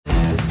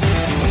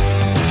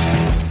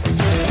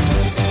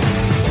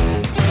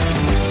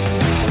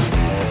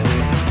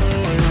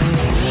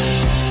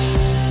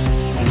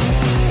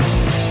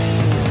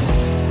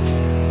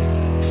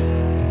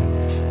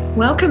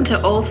Welcome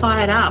to All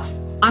Fired Up.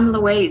 I'm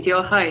Louise,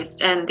 your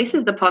host, and this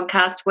is the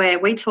podcast where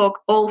we talk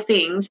all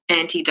things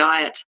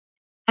anti-diet.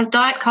 Has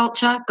diet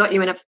culture got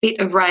you in a fit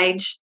of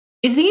rage?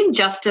 Is the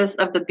injustice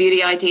of the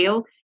beauty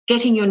ideal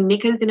getting your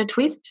knickers in a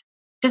twist?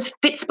 Does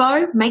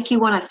Fitspo make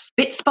you want to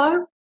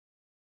spitspo?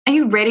 Are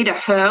you ready to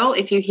hurl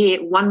if you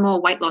hear one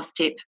more weight loss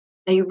tip?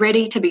 Are you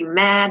ready to be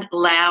mad,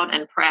 loud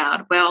and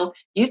proud? Well,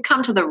 you've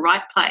come to the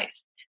right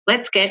place.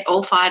 Let's get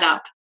all fired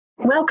up.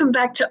 Welcome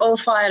back to All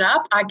Fired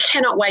Up. I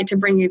cannot wait to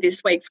bring you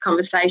this week's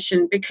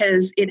conversation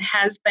because it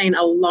has been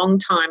a long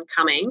time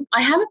coming.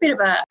 I have a bit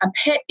of a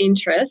pet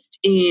interest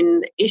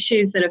in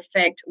issues that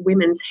affect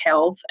women's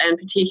health and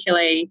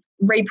particularly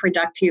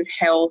reproductive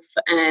health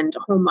and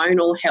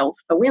hormonal health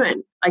for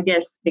women. I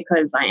guess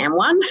because I am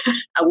one,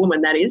 a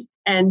woman that is,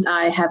 and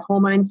I have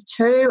hormones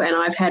too, and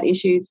I've had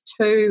issues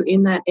too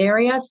in that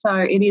area. So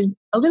it is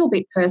a little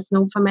bit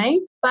personal for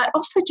me, but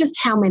also just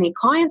how many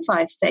clients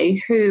I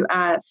see who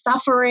are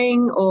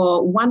suffering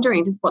or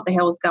wondering just what the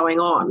hell is going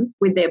on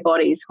with their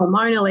bodies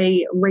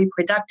hormonally,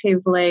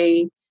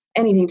 reproductively,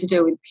 anything to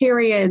do with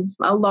periods,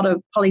 a lot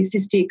of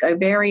polycystic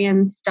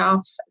ovarian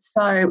stuff.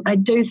 So I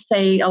do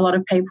see a lot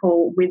of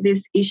people with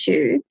this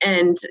issue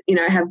and,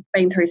 have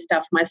been through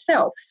stuff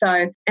myself.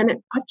 I've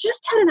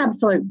just had an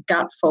absolute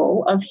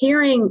gutful of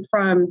hearing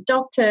from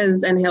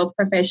doctors and health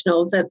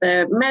professionals that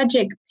the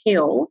magic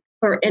pill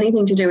for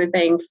anything to do with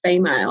being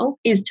female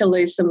is to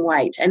lose some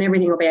weight and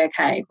everything will be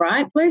okay,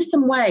 right? Lose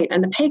some weight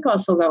and the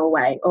PCOS will go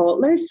away, or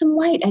lose some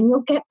weight and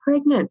you'll get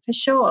pregnant for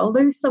sure, or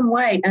lose some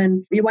weight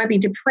and you won't be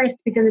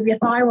depressed because of your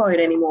thyroid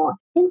anymore.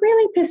 It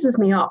really pisses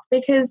me off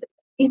because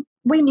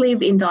we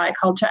live in diet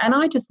culture and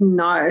I just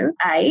know,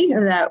 A,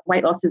 that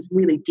weight loss is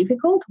really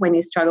difficult when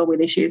you struggle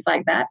with issues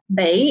like that.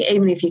 B,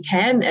 even if you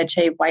can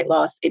achieve weight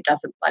loss, it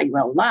doesn't bloody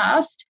well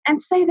last.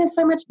 And C, there's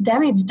so much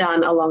damage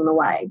done along the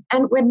way.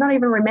 And we're not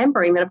even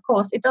remembering that, of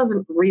course, it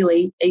doesn't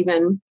really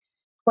even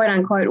quote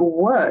unquote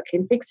work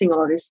in fixing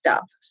all of this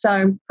stuff.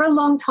 So for a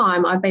long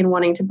time, I've been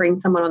wanting to bring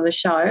someone on the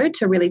show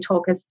to really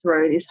talk us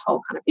through this whole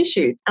kind of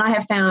issue. And I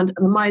have found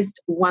the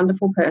most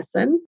wonderful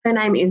person. Her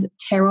name is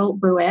Terrell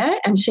Bruer,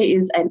 and she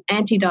is an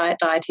anti-diet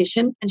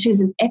dietitian, and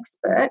she's an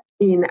expert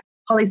in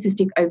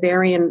polycystic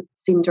ovarian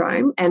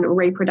syndrome and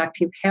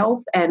reproductive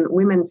health and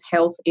women's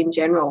health in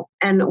general.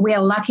 And we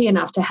are lucky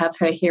enough to have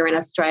her here in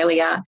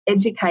Australia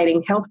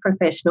educating health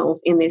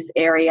professionals in this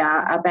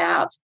area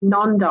about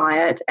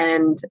non-diet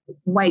and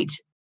weight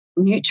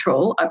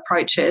neutral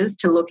approaches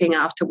to looking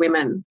after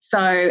women.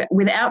 So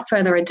without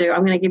further ado,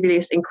 I'm going to give you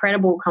this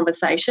incredible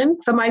conversation.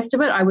 For most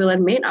of it, I will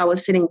admit I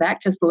was sitting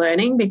back just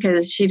learning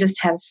because she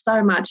just has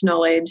so much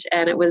knowledge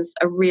and it was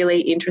a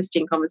really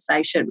interesting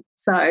conversation.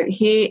 So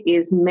here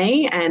is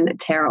me and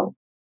Terrell.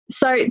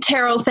 So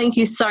Terrell, thank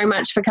you so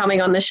much for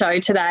coming on the show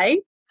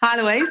today. Hi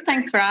Louise,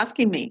 thanks for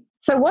asking me.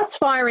 So what's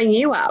firing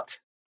you up?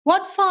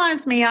 What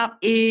fires me up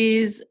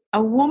is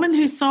a woman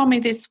who saw me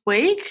this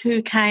week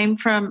who came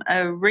from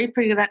a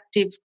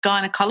reproductive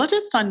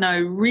gynecologist I know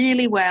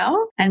really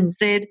well and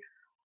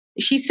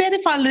she said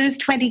if I lose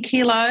 20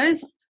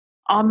 kilos,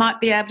 I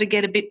might be able to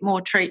get a bit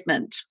more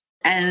treatment.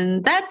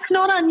 And that's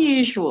not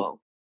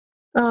unusual.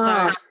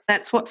 So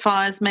that's what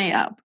fires me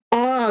up.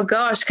 Oh,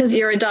 gosh, because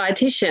you're a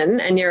dietitian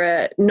and you're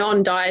a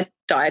non-diet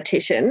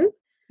dietitian.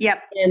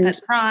 Yep,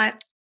 that's right.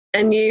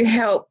 And you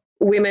help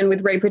women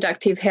with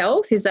reproductive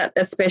health. Is that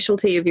a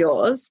specialty of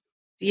yours?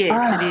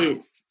 Yes, it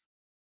is.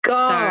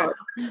 God.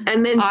 So,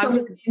 and then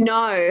someone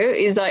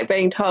is like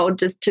being told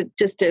just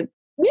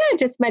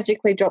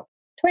magically drop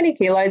 20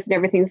 kilos and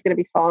everything's going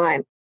to be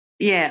fine.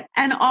 Yeah.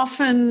 And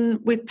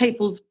often with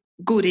people's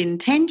good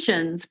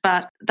intentions,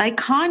 but they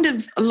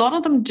a lot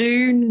of them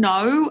do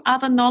know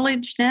other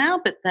knowledge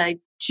now, but they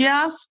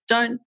just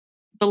don't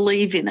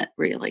believe in it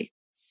really.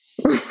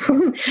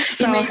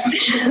 So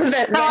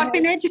I've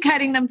been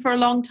educating them for a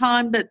long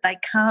time, but they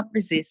can't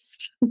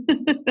resist.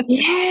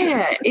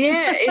 Yeah.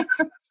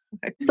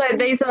 So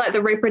these are like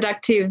the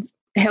reproductive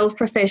health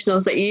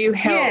professionals that you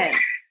help. Yeah,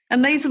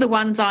 and these are the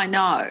ones I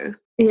know.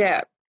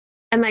 Yeah,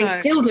 and they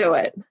still do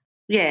it.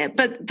 Yeah,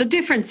 but the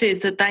difference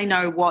is that they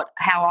know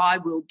how I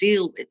will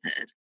deal with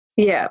it.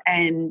 Yeah,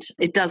 and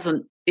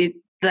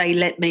they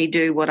let me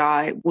do what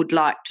I would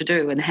like to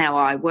do and how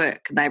I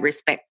work, and they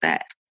respect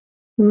that.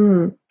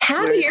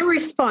 How do you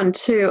respond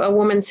to a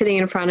woman sitting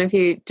in front of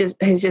you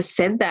who's just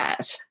said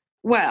that?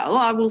 Well,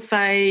 I will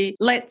say,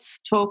 let's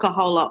talk a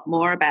whole lot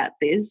more about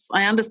this.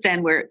 I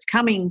understand where it's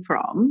coming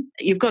from.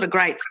 You've got a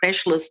great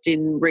specialist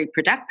in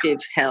reproductive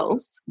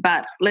health,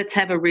 but let's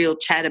have a real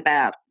chat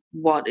about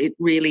what it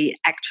really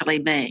actually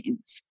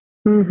means.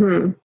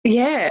 Mm-hmm.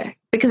 Yeah,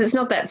 because it's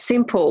not that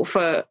simple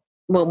for,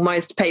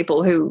 most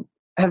people who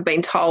have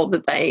been told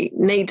that they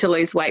need to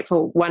lose weight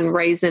for one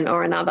reason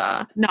or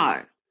another.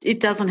 No. It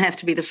doesn't have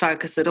to be the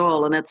focus at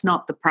all, and it's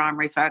not the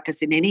primary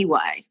focus in any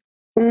way.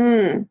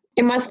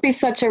 It must be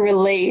such a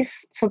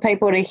relief for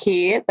people to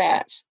hear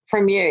that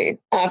from you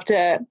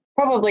after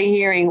probably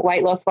hearing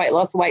weight loss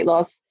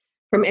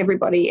from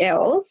everybody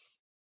else.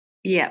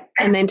 Yeah.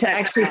 And then to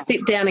actually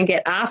sit down and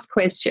get asked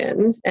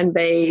questions and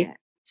be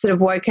sort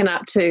of woken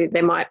up to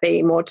there might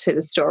be more to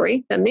the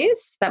story than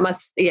this.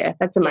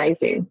 That's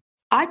amazing.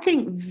 I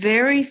think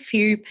very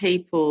few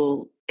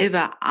people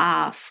ever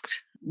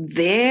asked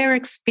their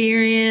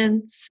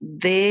experience,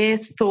 their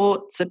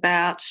thoughts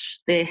about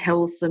their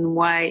health and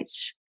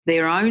weight,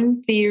 their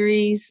own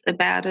theories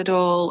about it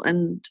all,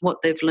 and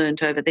what they've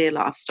learned over their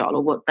lifestyle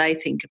or what they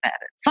think about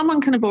it.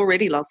 Someone can have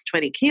already lost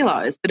 20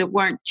 kilos, but it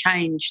won't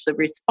change the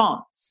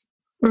response.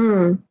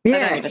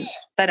 Yeah.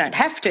 They don't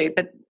have to,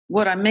 but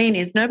what I mean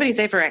is nobody's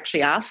ever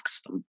actually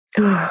asked them.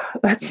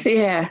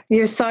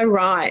 You're so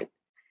right.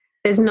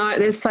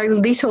 There's so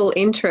little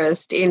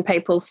interest in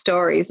people's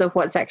stories of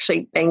what's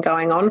actually been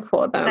going on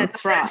for them.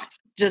 That's right.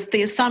 Just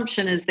the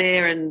assumption is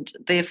there and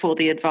therefore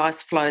the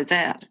advice flows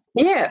out.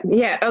 Yeah.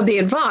 Oh, the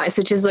advice,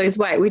 which is lose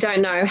weight. We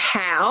don't know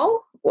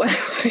how.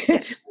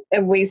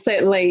 And we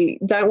certainly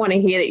don't want to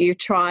hear that you've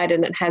tried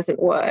and it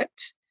hasn't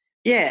worked.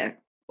 Yeah.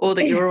 Or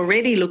that you're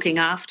already looking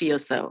after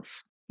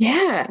yourself.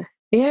 Yeah.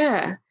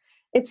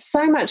 It's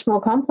so much more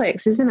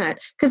complex, isn't it?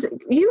 Because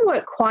you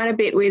work quite a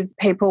bit with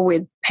people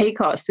with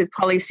PCOS, with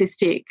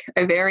polycystic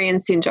ovarian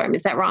syndrome.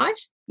 Is that right?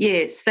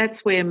 Yes,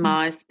 that's where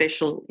my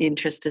special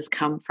interest has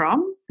come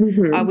from.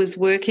 Mm-hmm. I was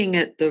working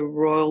at the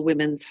Royal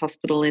Women's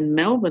Hospital in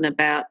Melbourne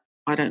about,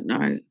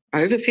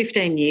 over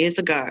 15 years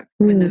ago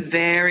when the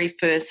very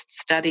first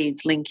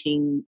studies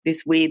linking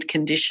this weird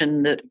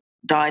condition that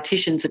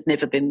dietitians had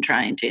never been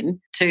trained in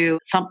to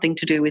something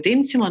to do with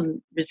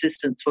insulin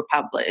resistance were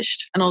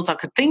published. And all I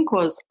could think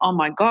was, oh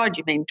my God,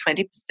 you mean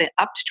 20%,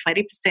 up to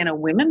 20% of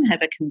women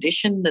have a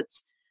condition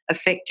that's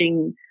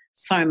affecting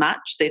so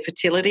much their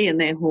fertility and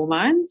their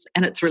hormones,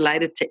 and it's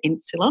related to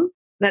insulin?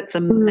 That's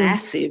a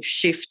massive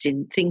shift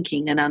in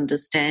thinking and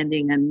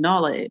understanding and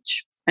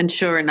knowledge. And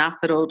sure enough,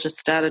 it all just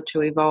started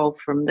to evolve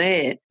from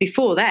there.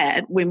 Before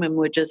that, women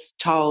were just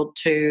told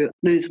to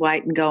lose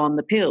weight and go on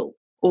the pill.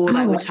 Or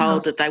they were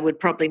told that they would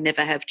probably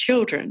never have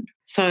children.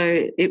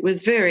 So it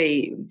was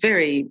very,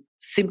 very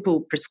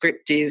simple,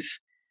 prescriptive,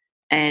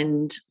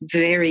 and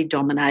very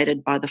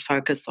dominated by the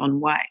focus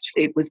on weight.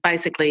 It was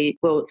basically,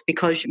 well, it's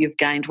because you've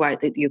gained weight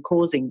that you're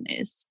causing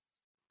this.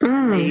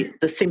 The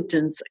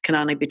symptoms can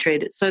only be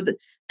treated. So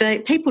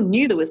people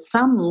knew there was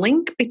some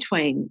link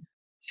between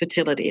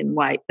fertility and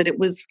weight, but it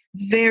was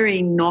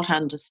very not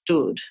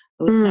understood.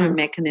 There was no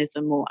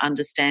mechanism or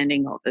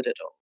understanding of it at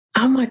all.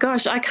 Oh my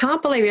gosh, I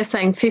can't believe you're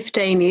saying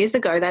 15 years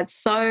ago. That's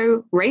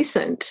so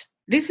recent.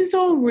 This is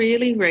all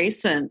really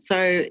recent.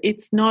 So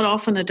it's not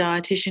often a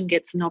dietitian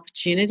gets an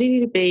opportunity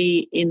to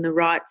be in the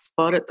right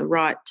spot at the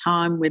right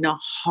time when a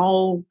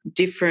whole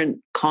different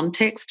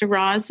context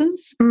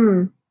arises.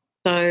 So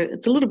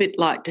it's a little bit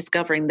like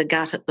discovering the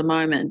gut at the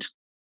moment,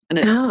 and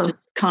it just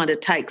kind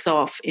of takes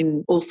off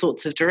in all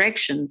sorts of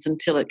directions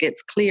until it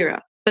gets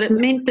clearer. But it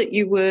meant that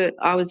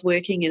I was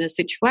working in a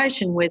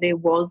situation where there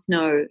was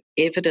no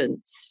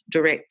evidence,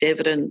 direct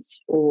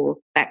evidence or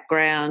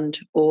background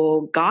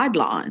or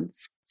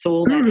guidelines. So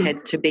all that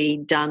had to be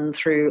done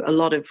through a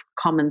lot of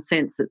common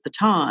sense at the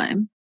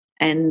time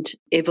and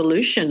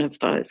evolution of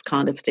those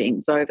kind of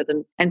things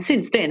and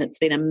since then it's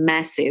been a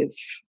massive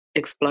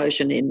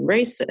explosion in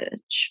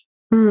research.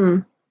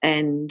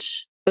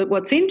 But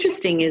what's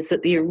interesting is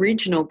that the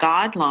original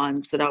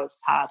guidelines that I was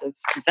part of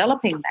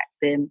developing back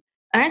then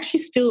are actually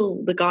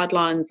still the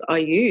guidelines I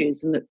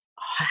use and that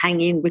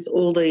hang in with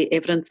all the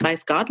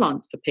evidence-based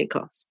guidelines for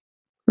PCOS.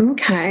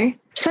 Okay.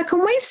 So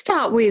can we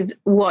start with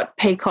what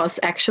PCOS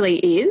actually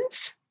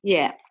is?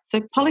 Yeah.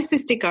 So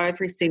polycystic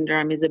ovary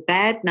syndrome is a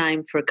bad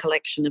name for a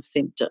collection of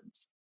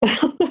symptoms.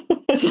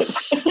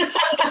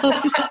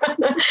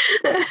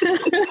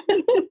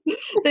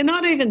 They're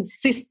not even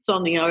cysts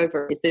on the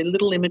ovaries. They're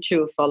little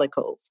immature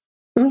follicles.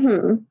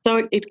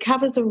 So it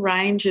covers a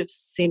range of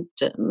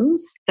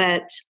symptoms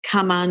that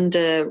come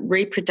under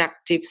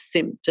reproductive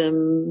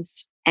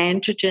symptoms,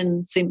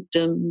 androgen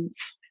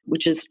symptoms,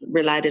 which is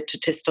related to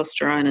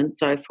testosterone and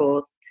so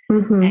forth.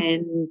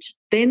 And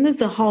then there's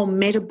the whole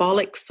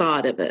metabolic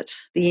side of it,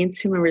 the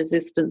insulin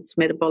resistance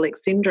metabolic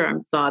syndrome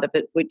side of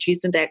it, which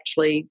isn't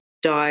actually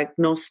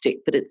diagnostic,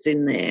 but it's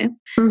in there.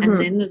 And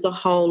then there's a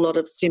whole lot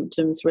of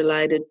symptoms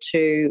related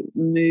to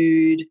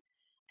mood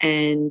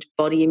and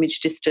body image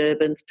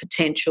disturbance,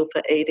 potential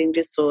for eating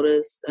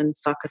disorders and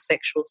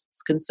psychosexual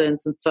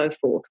concerns and so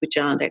forth, which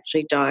aren't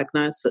actually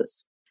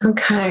diagnosis.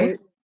 Okay. So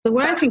the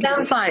way I think it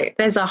sounds like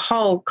there's a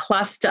whole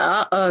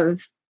cluster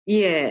of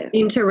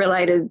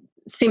interrelated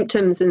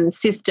symptoms and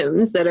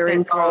systems that are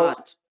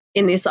involved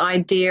in this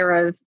idea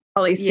of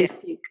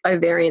polycystic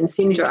ovarian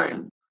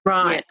syndrome.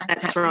 Right. Yeah,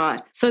 that's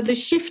right. So the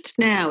shift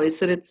now is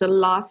that it's a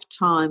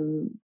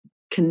lifetime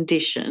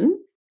condition.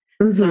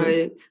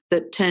 So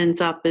that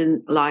turns up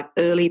in like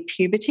early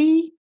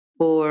puberty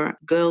or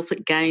girls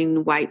that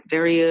gain weight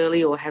very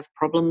early or have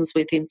problems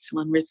with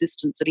insulin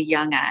resistance at a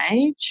young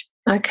age.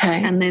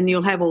 Okay. And then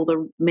you'll have all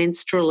the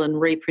menstrual and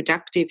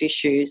reproductive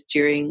issues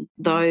during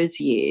those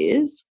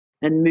years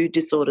and mood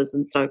disorders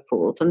and so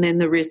forth. And then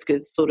the risk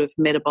of sort of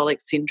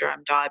metabolic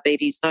syndrome,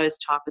 diabetes, those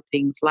type of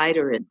things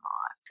later in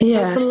life.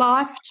 So it's a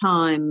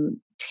lifetime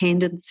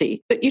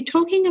tendency. But you're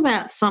talking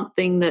about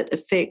something that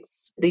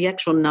affects the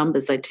actual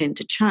numbers. They tend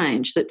to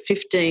change, that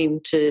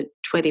 15 to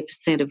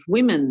 20% of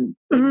women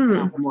in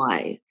some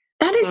way.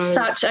 That is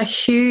such a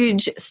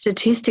huge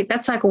statistic.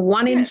 That's like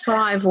 1 in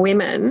 5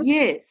 women.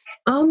 Yes.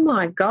 Oh,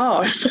 my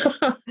God.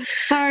 So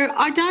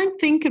I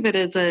don't think of it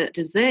as a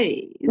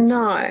disease.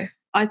 No.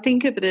 I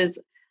think of it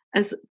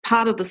as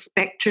part of the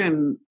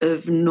spectrum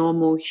of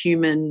normal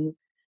human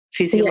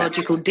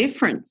physiological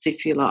difference,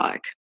 if you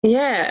like.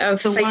 Yeah,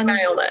 of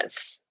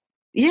femaleness.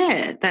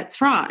 Yeah,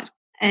 that's right.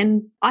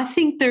 And I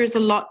think there is a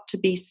lot to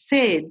be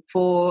said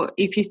for,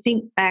 if you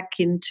think back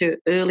into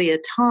earlier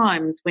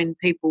times when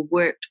people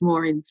worked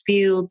more in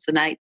fields and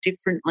ate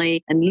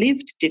differently and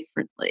lived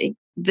differently,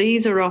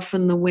 these are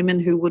often the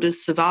women who would have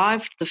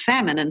survived the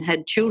famine and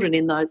had children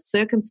in those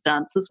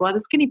circumstances while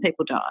the skinny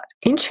people died.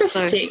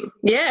 Interesting.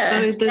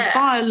 So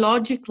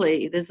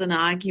biologically, there's an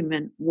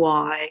argument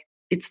why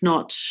it's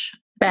not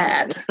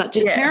bad, such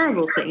a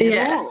terrible thing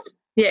at all.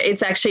 Yeah,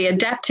 it's actually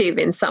adaptive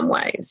in some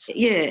ways.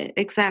 Yeah,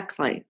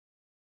 exactly.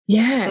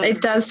 Yeah, so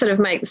it does sort of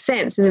make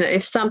sense, isn't it?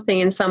 If something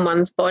in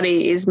someone's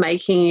body is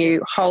making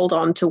you hold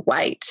on to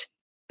weight.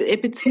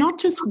 It's not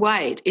just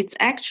weight, it's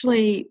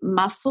actually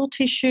muscle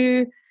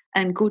tissue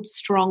and good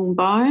strong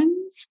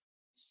bones.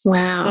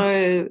 Wow.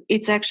 So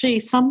it's actually,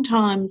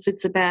 sometimes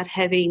it's about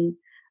having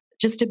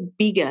just a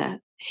bigger,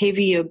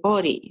 heavier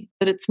body,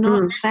 but it's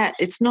not fat.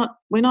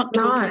 We're not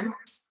talking,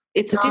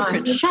 it's a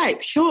different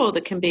shape. Sure,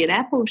 there can be an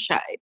apple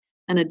shape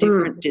and a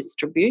different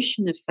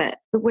distribution of fat,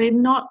 but we're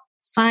not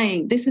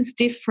saying this is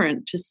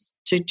different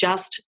to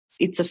just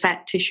it's a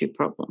fat tissue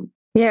problem.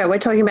 Yeah, we're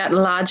talking about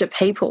larger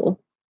people.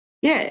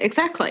 Yeah,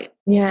 exactly.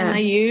 Yeah. And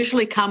they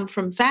usually come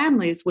from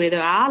families where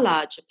there are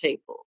larger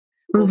people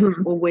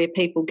or where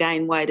people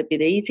gain weight a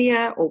bit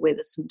easier or where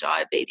there's some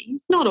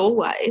diabetes. Not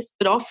always,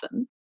 but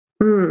often.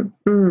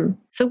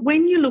 So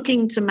when you're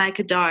looking to make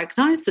a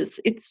diagnosis,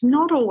 it's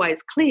not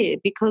always clear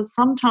because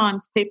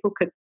sometimes people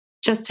could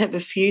just have a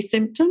few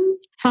symptoms.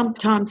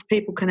 Sometimes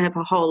people can have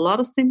a whole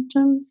lot of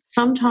symptoms.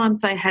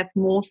 Sometimes they have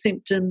more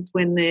symptoms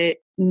when they're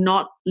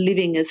not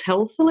living as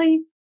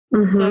healthily.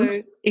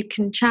 So it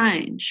can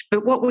change.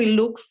 But what we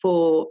look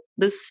for,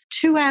 there's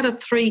 2 out of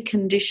 3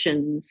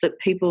 conditions that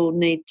people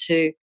need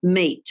to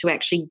meet to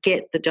actually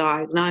get the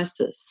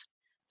diagnosis.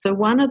 So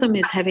one of them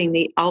is having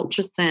the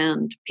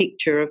ultrasound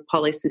picture of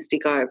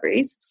polycystic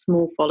ovaries,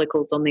 small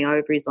follicles on the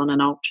ovaries on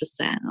an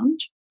ultrasound.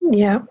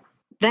 Yeah.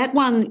 That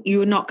one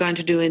you're not going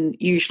to do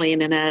usually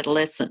in an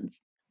adolescent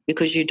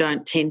because you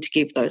don't tend to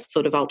give those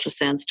sort of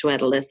ultrasounds to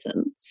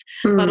adolescents.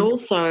 But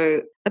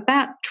also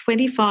about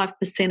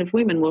 25% of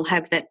women will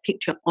have that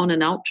picture on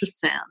an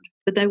ultrasound,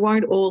 but they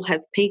won't all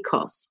have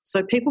PCOS.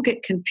 So people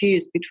get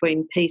confused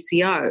between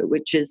PCO,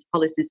 which is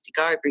polycystic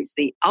ovaries,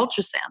 the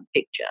ultrasound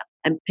picture,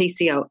 and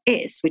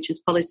PCOS, which is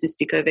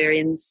polycystic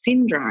ovarian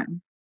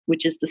syndrome,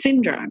 which is the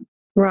syndrome.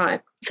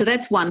 Right. So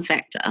that's one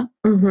factor.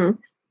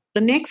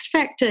 The next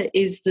factor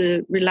is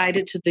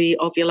related to the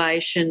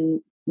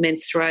ovulation,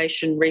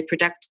 menstruation,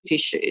 reproductive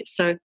issues.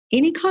 So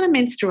any kind of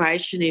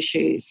menstruation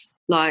issues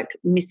like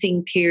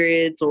missing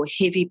periods or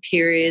heavy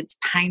periods,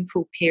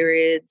 painful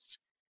periods,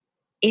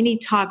 any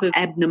type of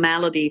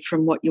abnormality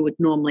from what you would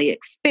normally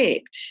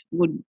expect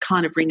would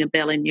kind of ring a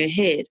bell in your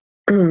head.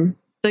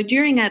 So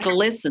during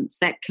adolescence,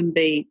 that can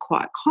be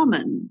quite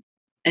common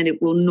and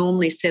it will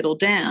normally settle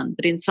down,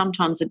 but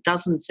sometimes it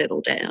doesn't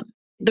settle down.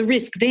 The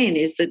risk then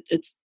is that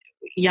it's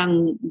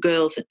young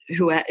girls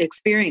who are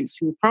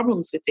experiencing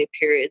problems with their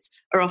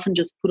periods are often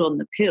just put on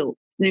the pill.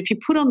 And if you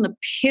put on the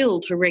pill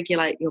to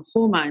regulate your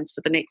hormones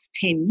for the next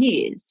 10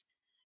 years,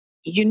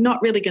 you're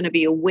not really going to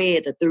be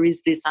aware that there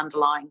is this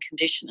underlying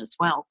condition as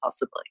well,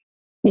 possibly.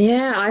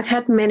 Yeah, I've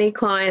had many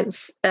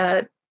clients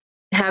have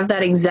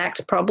that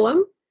exact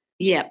problem.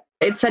 Yeah.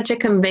 It's such a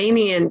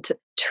convenient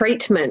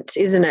treatment,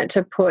 isn't it,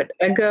 to put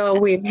a girl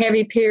with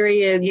heavy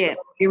periods,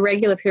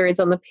 irregular periods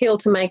on the pill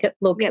to make it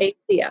look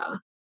easier.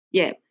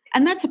 Yeah.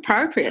 And that's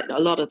appropriate,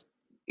 a lot of,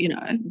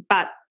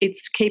 but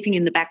it's keeping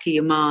in the back of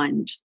your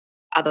mind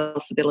other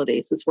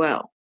possibilities as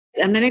well.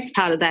 And the next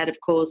part of that, of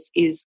course,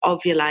 is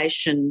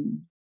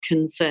ovulation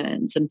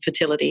concerns and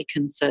fertility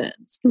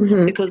concerns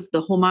because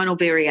the hormonal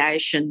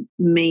variation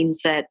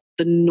means that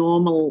the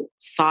normal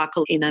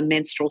cycle in a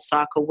menstrual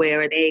cycle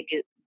where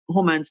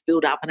hormones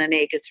build up and an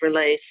egg is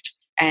released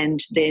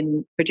and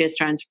then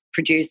progesterone's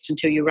produced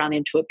until you run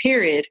into a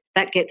period,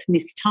 that gets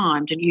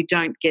mistimed and you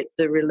don't get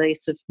the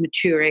release of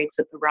mature eggs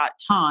at the right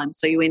time.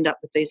 So you end up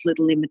with these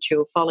little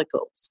immature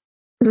follicles.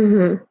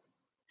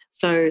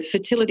 So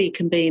fertility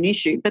can be an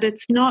issue, but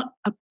it's not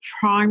a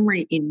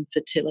primary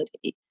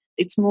infertility.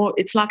 It's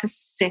like a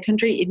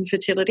secondary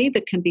infertility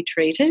that can be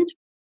treated.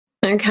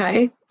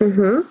 Okay.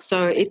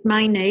 So it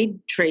may need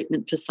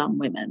treatment for some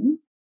women,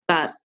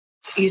 but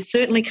you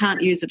certainly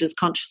can't use it as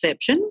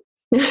contraception.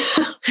 And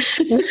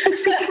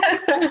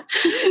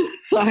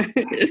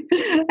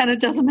it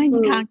doesn't mean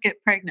you can't get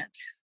pregnant.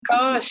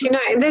 Gosh, you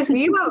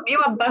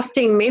are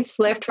busting myths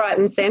left, right,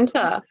 and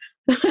centre.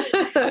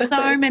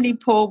 So many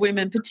poor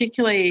women,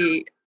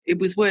 particularly it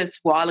was worse a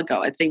while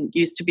ago, I think.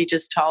 Used to be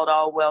just told,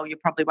 oh, well, you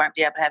probably won't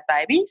be able to have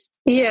babies.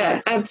 Yeah,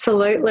 So,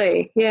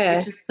 absolutely. Yeah.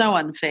 which is so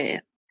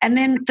unfair. And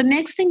then the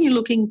next thing you're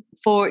looking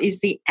for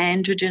is the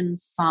androgen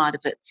side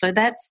of it. So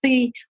that's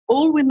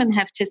all women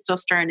have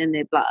testosterone in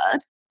their blood,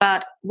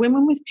 but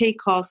women with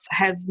PCOS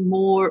have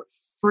more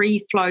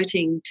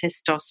free-floating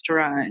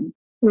testosterone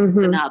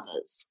than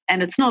others.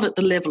 And it's not at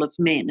the level of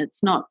men.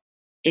 It's not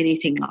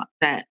anything like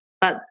that.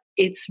 But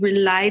it's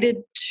related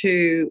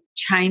to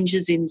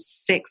changes in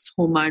sex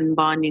hormone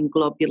binding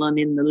globulin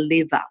in the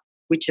liver,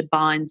 which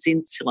binds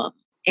insulin.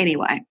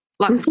 Anyway,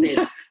 like I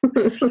said,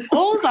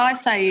 all I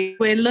say is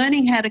we're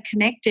learning how to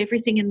connect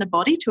everything in the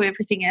body to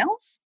everything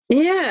else.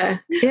 Yeah.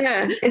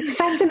 It's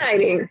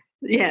fascinating.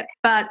 Yeah,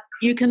 but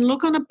you can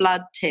look on a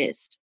blood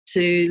test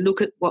to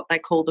look at what they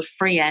call the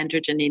free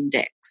androgen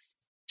index,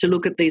 to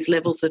look at these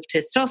levels of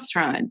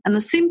testosterone. And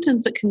the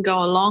symptoms that can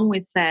go along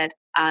with that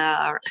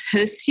are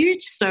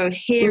hirsute, so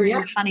hair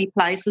in funny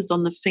places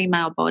on the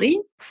female body.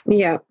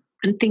 Yeah.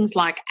 And things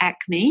like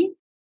acne.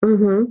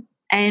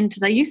 And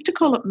they used to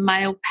call it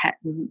male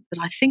pattern,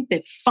 but I think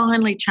they've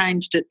finally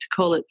changed it to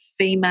call it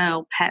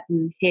female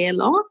pattern hair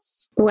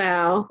loss.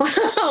 Wow.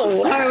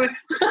 So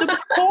the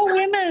poor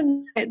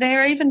women,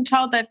 they're even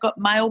told they've got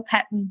male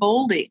pattern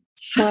balding.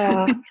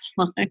 So it's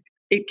like,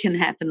 it can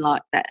happen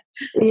like that.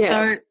 Yeah.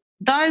 So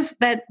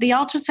the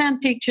ultrasound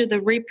picture, the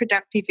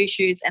reproductive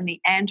issues and the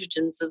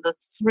androgens are the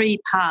three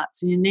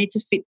parts, and you need to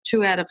fit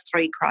 2 out of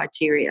 3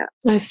 criteria.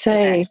 I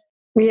see.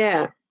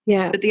 Yeah.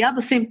 But the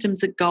other symptoms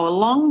that go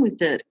along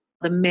with it,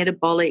 the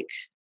metabolic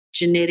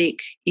genetic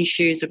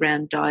issues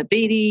around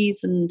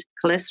diabetes and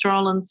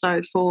cholesterol and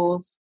so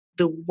forth,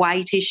 the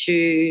weight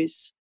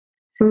issues,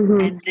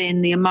 and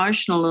then the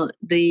emotional,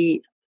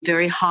 the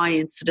very high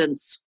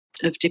incidence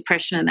of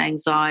depression and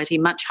anxiety,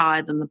 much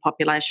higher than the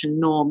population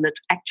norm, that's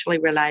actually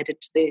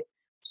related to their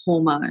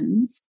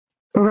hormones.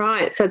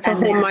 Right. So it's a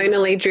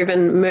hormonally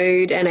driven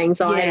mood and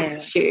anxiety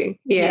issue.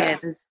 Yeah,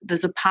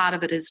 there's a part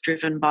of it is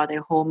driven by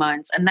their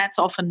hormones, and that's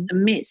often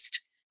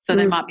missed. So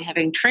they might be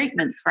having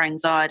treatment for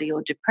anxiety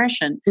or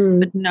depression,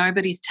 but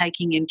nobody's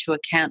taking into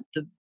account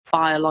the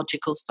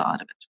biological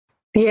side of it.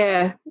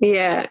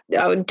 Yeah.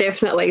 I would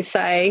definitely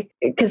say,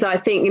 because I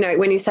think,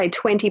 when you say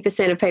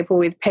 20% of people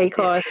with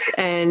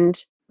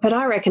PCOS but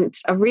I reckon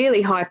a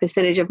really high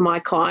percentage of my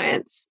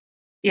clients,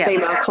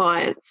 female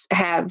clients,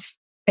 have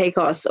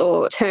PCOS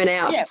or turn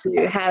out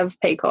to have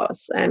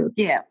PCOS. And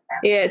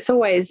it's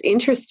always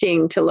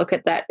interesting to look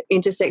at that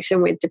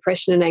intersection with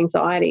depression and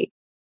anxiety.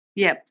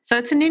 Yeah, so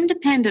it's an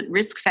independent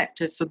risk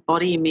factor for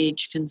body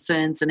image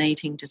concerns and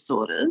eating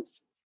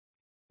disorders.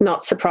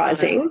 Not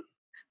surprising.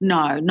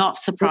 No, not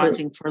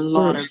surprising for a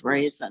lot of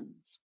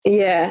reasons.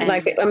 Yeah,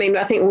 I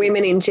think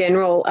women in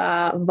general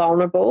are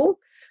vulnerable.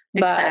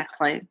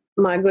 Exactly.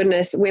 But my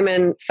goodness,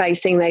 women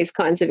facing these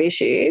kinds of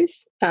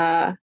issues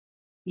are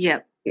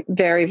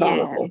very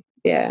vulnerable.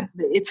 Yeah.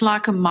 It's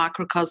like a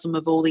microcosm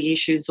of all the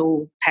issues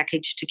all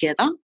packaged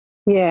together.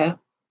 Yeah.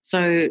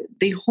 So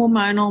the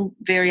hormonal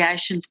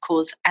variations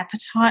cause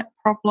appetite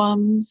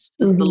problems.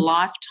 There's the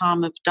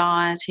lifetime of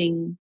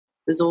dieting.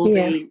 There's all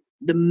the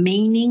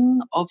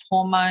meaning of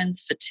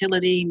hormones,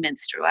 fertility,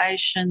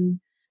 menstruation,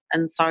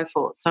 and so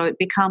forth. So it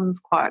becomes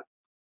quite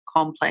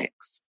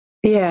complex.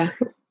 Yeah.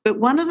 But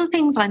one of the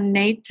things I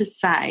need to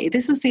say,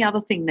 this is the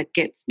other thing that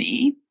gets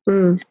me,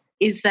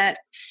 is that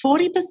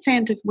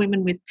 40% of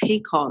women with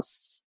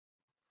PCOS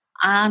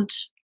aren't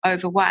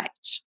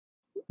overweight.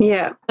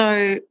 Yeah.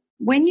 So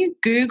when you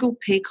Google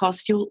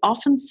PCOS, you'll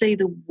often see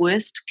the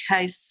worst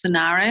case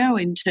scenario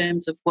in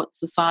terms of what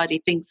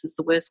society thinks is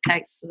the worst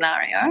case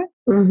scenario.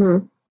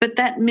 But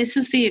that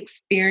misses the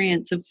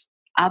experience of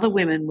other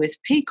women with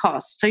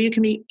PCOS. So you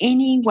can be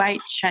any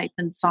weight, shape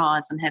and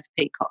size and have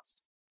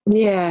PCOS.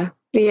 Yeah.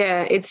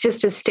 It's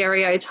just a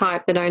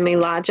stereotype that only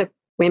larger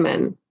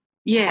women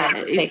have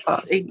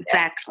PCOS.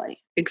 Exactly.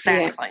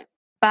 Yeah.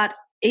 But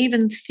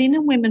even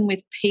thinner women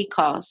with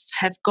PCOS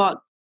have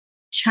got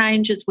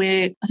changes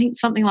where I think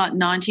something like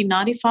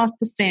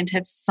 95%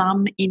 have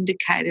some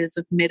indicators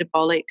of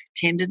metabolic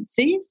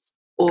tendencies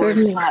or a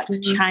slight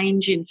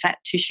change in fat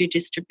tissue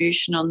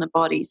distribution on the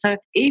body. So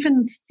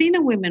even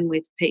thinner women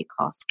with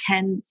PCOS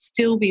can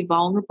still be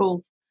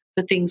vulnerable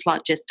for things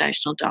like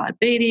gestational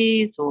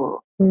diabetes or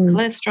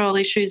cholesterol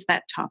issues,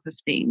 that type of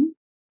thing.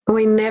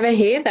 We never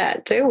hear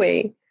that, do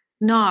we?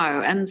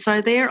 No, and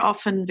so they're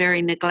often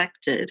very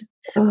neglected.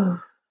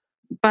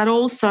 But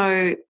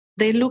also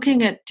they're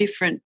looking at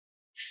different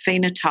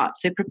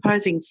phenotypes. They're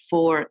proposing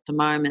 4 at the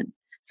moment.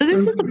 So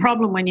this is the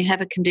problem when you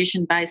have a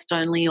condition based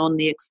only on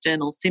the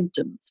external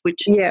symptoms,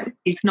 which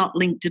is not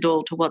linked at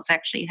all to what's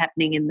actually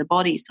happening in the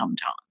body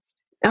sometimes.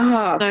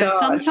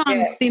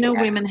 Sometimes thinner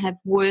women have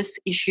worse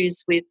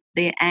issues with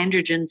their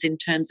androgens in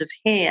terms of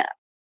hair.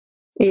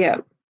 Yeah.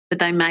 But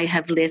they may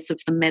have less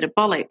of the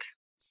metabolic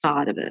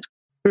side of it.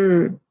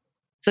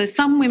 So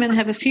some women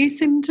have a few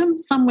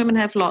symptoms, some women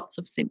have lots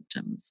of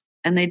symptoms,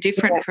 and they're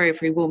different for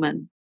every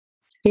woman.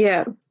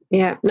 Yeah.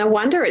 Yeah. No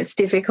wonder it's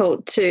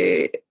difficult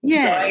to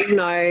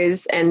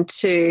diagnose and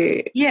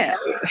to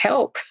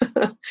help.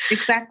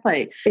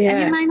 Exactly. Yeah.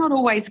 And you may not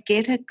always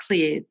get a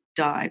clear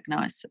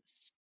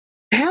diagnosis.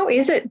 How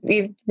is it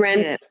you've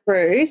ran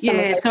through some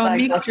of those so a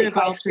mixture diagnostic of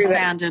criteria?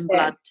 ultrasound and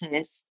blood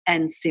tests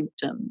and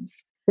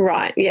symptoms.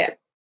 Right, yeah.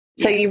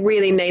 So you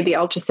really need the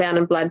ultrasound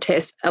and blood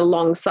test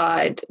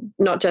alongside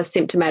not just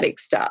symptomatic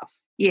stuff.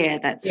 Yeah,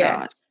 that's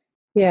right.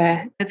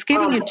 Yeah. It's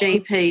getting a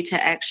GP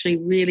to actually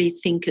really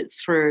think it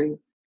through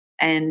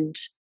and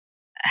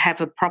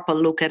have a proper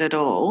look at it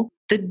all.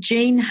 The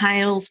Jean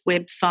Hales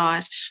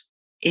website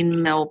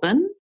in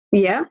Melbourne,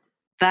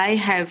 they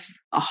have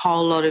a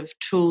whole lot of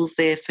tools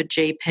there for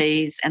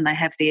GPs, and they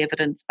have the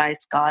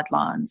evidence-based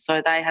guidelines.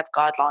 So they have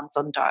guidelines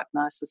on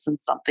diagnosis and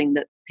something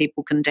that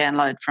people can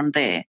download from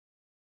there.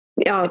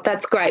 Oh,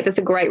 that's great. That's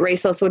a great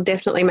resource. We'll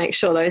definitely make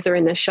sure those are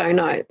in the show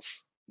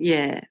notes.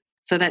 Yeah,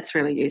 so that's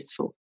really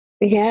useful.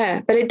 Yeah,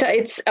 but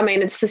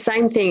it's the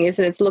same thing,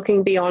 isn't it? It's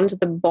looking beyond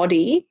the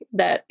body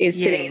that is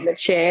sitting in the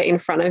chair in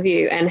front of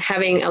you and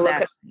having a look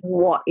at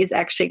what is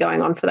actually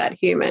going on for that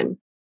human.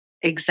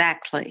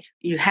 Exactly.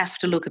 You have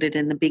to look at it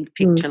in the big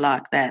picture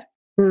like that.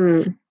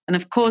 Mm. And,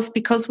 of course,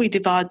 because we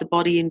divide the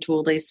body into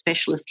all these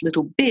specialist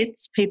little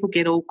bits, people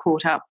get all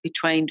caught up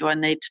between, do I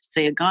need to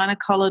see a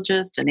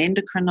gynecologist, an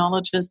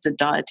endocrinologist, a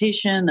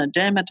dietitian, a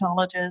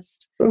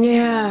dermatologist,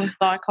 a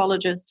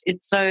psychologist?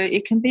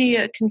 It can be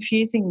a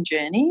confusing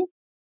journey.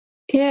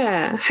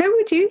 Yeah. Who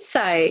would you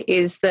say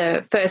is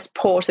the first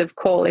port of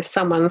call if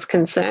someone's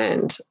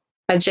concerned?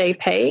 A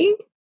GP?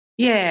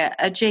 Yeah,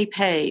 a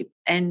GP.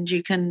 And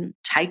you can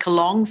take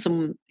along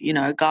some,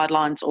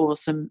 guidelines or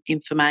some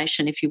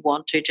information if you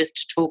want to, just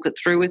to talk it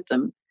through with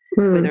them,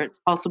 whether it's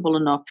possible or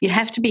not. You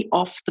have to be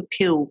off the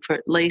pill for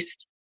at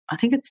least, I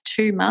think it's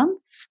 2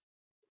 months.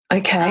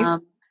 Okay.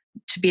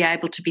 To be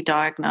able to be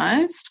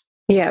diagnosed.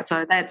 Yeah.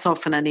 So that's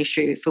often an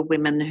issue for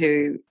women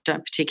who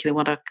don't particularly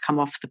want to come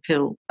off the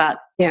pill, but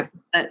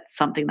that's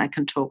something they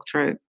can talk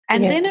through.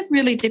 And then it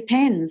really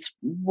depends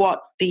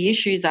what the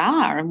issues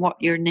are and what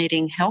you're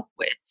needing help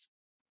with.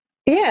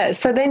 Yeah,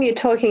 so then you're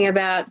talking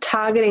about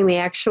targeting the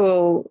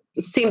actual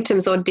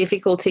symptoms or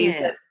difficulties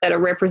that are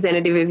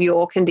representative of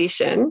your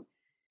condition.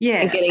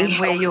 Yeah, and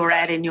where you're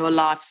at in your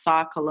life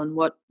cycle and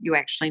what you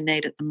actually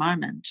need at the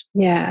moment.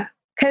 Yeah,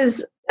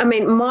 because,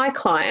 my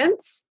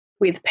clients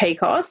with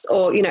PCOS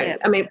or,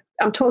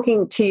 I'm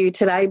talking to you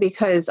today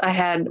because I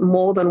had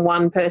more than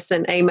one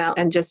person email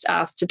and just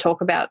asked to talk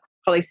about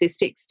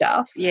polycystic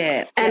stuff.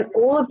 Yeah. And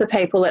all of the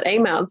people that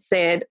emailed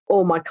said,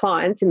 all my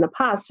clients in the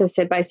past have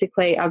said,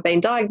 basically, I've been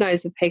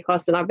diagnosed with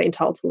PCOS and I've been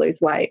told to lose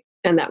weight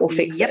and that will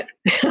fix it.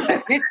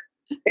 That's it.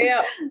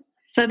 Yeah.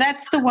 So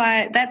that's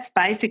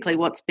basically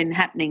what's been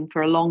happening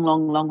for a long,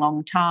 long, long,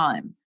 long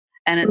time.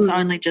 And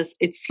it's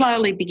it's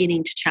slowly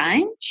beginning to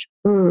change.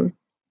 Mm.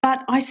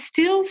 But I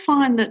still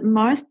find that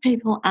most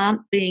people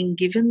aren't being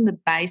given the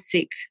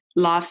basic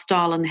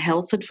lifestyle and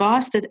health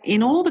advice that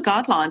in all the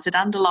guidelines it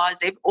underlies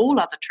all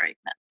other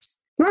treatments.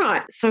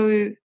 Right.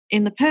 So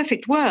in the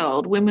perfect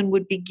world, women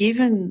would be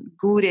given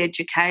good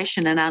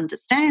education and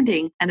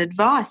understanding and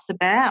advice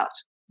about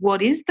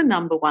what is the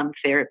number one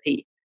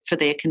therapy for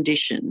their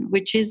condition,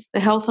 which is the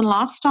health and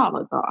lifestyle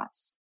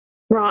advice.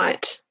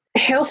 Right.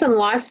 Health and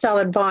lifestyle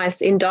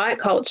advice in diet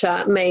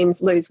culture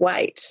means lose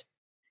weight.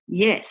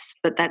 Yes,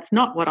 but that's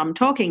not what I'm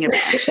talking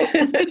about.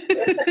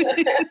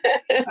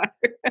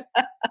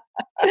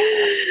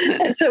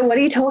 So what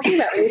are you talking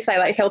about when you say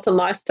like health and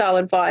lifestyle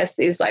advice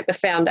is like the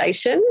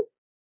foundation?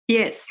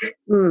 Yes,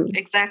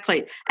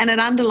 exactly. And it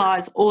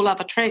underlies all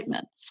other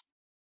treatments.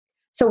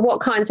 So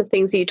what kinds of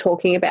things are you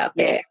talking about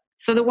there? Yeah.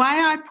 So the way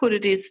I put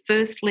it is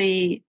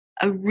firstly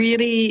a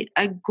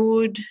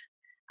good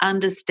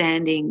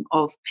understanding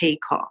of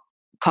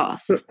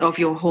PCOS, of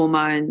your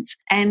hormones,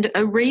 and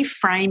a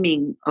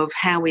reframing of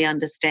how we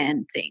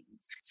understand things.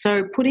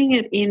 So putting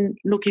it in,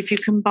 look, if you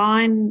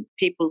combine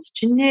people's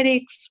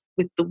genetics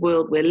with the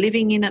world we're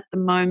living in at the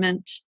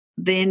moment,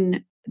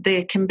 then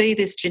there can be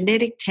this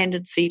genetic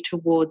tendency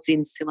towards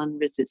insulin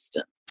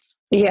resistance.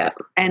 Yeah.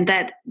 And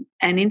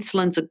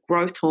insulin's a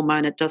growth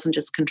hormone. It doesn't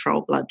just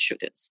control blood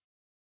sugars.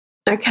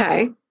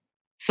 Okay.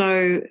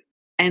 So,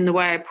 and the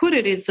way I put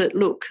it is that,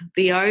 look,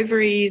 the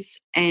ovaries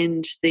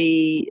and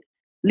the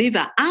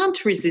liver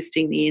aren't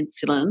resisting the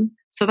insulin,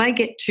 so they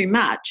get too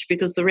much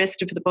because the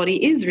rest of the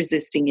body is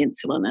resisting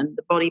insulin and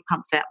the body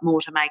pumps out more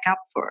to make up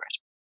for it.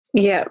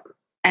 Yeah.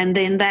 And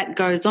then that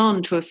goes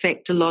on to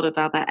affect a lot of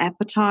other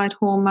appetite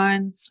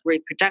hormones,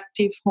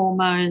 reproductive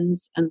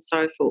hormones, and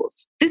so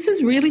forth. This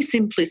is really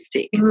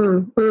simplistic.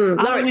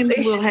 Other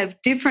women will have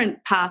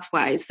different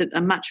pathways that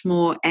are much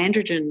more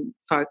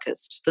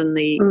androgen-focused than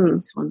the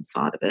insulin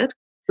side of it.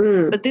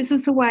 But this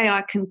is the way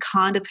I can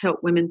kind of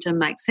help women to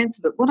make sense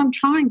of it. What I'm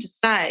trying to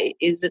say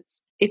is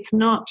it's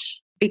not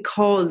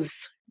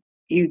because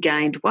you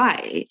gained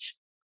weight,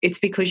 it's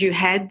because you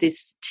had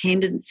this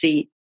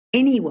tendency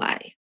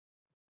anyway.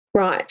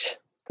 Right.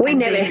 We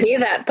never hear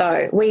that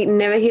though. We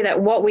never hear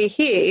that. What we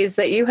hear is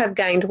that you have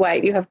gained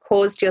weight, you have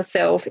caused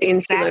yourself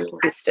insulin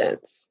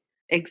resistance.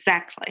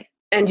 Exactly.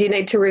 And you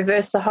need to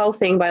reverse the whole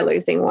thing by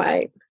losing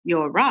weight.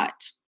 You're right.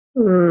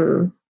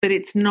 Mm. But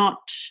it's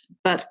not,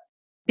 but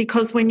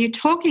because when you're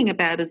talking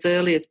about as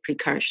early as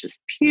precocious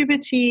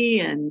puberty,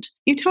 and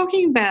you're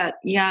talking about,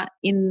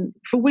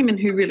 for women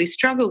who really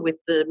struggle with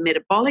the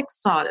metabolic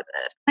side of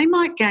it, they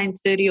might gain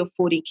 30 or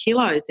 40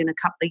 kilos in a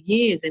couple of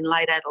years in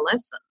late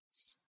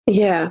adolescence.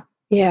 Yeah,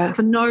 yeah.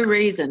 For no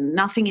reason,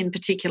 nothing in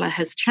particular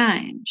has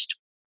changed.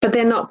 But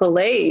they're not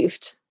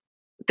believed.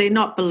 They're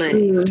not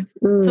believed.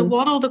 So Mm.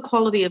 what all the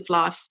quality of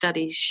life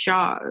studies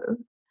show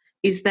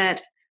is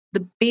that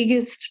the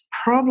biggest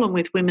problem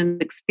with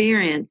women's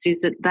experience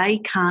is that they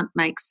can't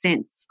make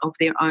sense of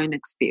their own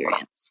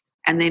experience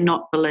and they're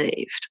not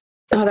believed.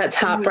 Oh, that's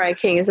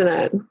heartbreaking, isn't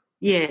it?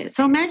 Yeah.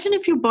 So imagine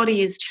if your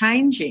body is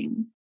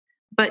changing,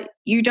 but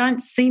you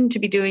don't seem to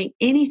be doing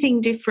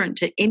anything different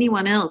to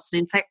anyone else.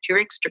 And in fact, you're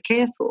extra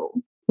careful.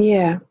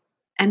 Yeah.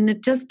 And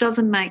it just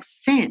doesn't make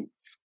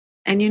sense.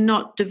 And you're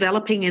not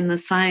developing in the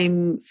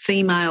same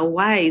female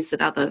ways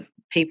that other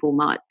people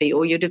might be,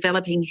 or you're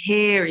developing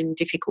hair in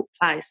difficult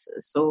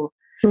places, or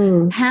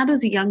how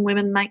does a young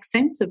woman make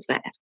sense of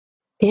that?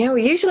 Yeah, well,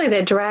 usually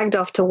they're dragged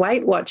off to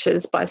Weight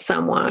Watchers by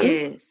someone.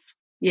 Yes.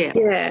 Yeah.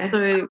 Yeah.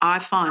 So I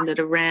find that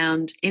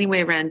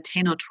anywhere around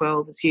 10 or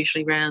 12 is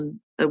usually around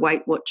a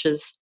Weight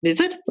Watchers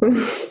visit.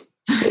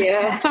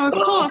 Yeah. So, of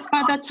course,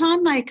 by the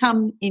time they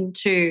come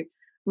into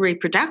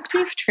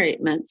reproductive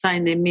treatment, say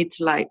in their mid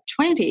to late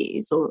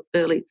 20s or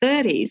early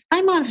 30s,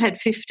 they might have had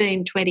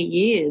 15, 20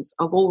 years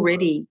of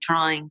already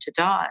trying to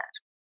diet.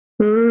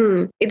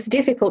 It's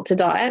difficult to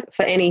diet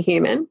for any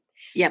human.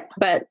 Yep.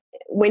 But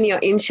when you're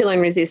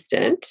insulin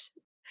resistant,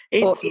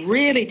 it's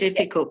really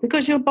difficult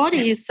because your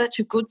body is such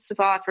a good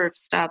survivor of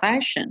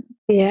starvation.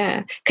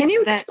 Yeah. Can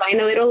you explain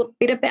a little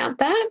bit about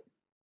that?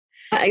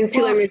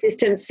 Insulin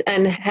resistance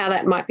and how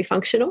that might be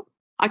functional?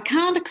 I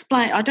can't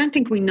explain. I don't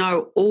think we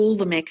know all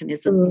the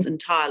mechanisms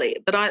entirely,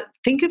 but I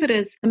think of it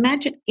as,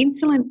 imagine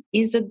insulin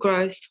is a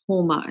growth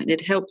hormone.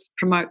 It helps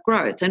promote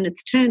growth and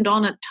it's turned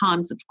on at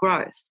times of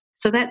growth.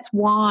 So that's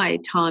why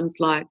times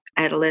like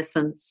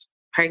adolescence,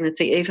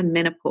 pregnancy, even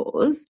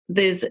menopause,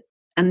 there's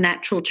a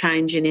natural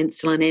change in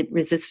insulin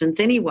resistance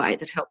anyway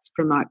that helps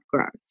promote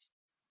growth.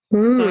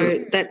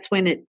 So that's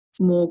when it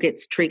more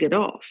gets triggered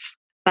off.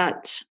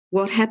 But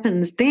what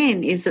happens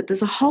then is that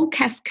there's a whole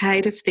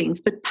cascade of things,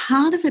 but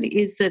part of it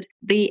is that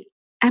the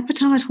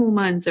appetite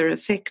hormones are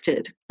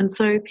affected. And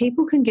so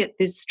people can get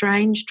this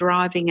strange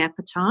driving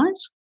appetite.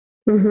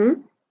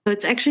 So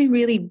it's actually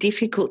really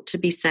difficult to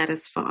be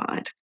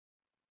satisfied.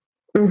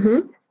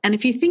 And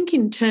if you think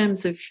in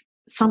terms of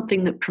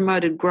something that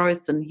promoted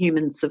growth and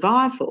human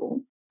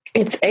survival,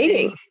 it's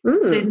eating.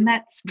 Then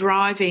that's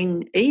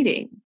driving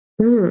eating.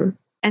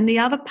 And the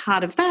other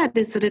part of that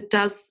is that it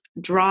does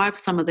drive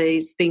some of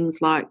these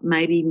things like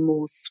maybe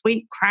more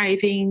sweet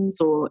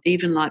cravings or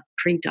even like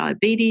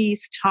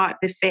pre-diabetes type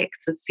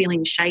effects of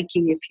feeling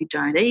shaky if you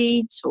don't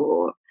eat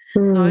or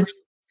those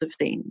sorts of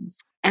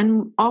things.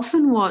 And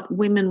often what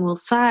women will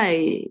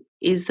say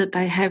is that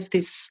they have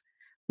this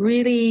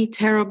really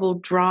terrible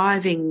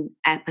driving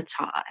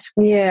appetite.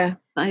 Yeah.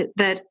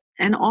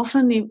 And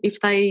often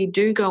if they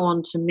do go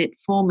on to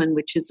metformin,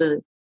 which is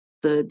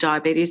the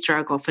diabetes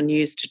drug often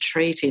used to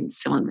treat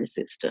insulin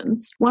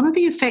resistance, one of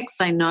the effects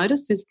they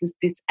notice is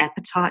this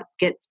appetite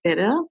gets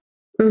better.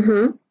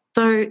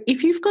 So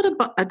if you've got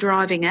a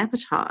driving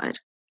appetite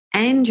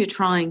and you're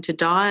trying to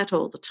diet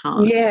all the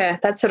time,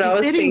 that's what I was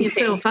setting thinking.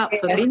 yourself up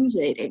for binge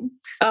eating.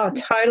 Oh,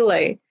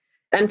 totally.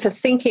 And for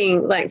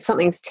thinking like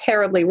something's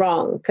terribly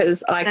wrong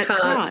because I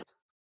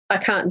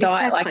can't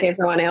diet like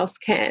everyone else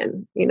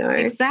can, you know.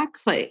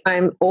 Exactly.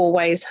 I'm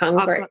always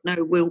hungry. I've got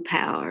no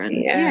willpower.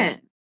 And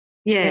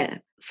Yeah.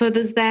 So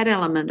there's that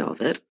element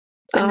of it.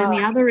 And then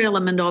the other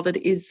element of it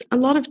is a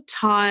lot of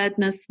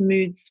tiredness,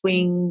 mood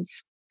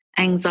swings,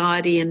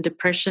 anxiety and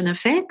depression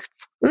effects.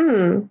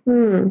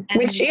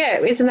 Which,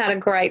 isn't that a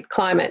great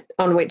climate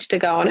on which to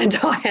go on a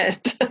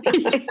diet?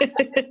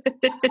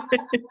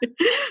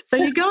 So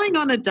you're going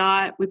on a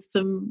diet with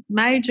some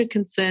major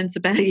concerns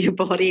about your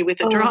body,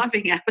 with a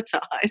driving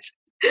appetite,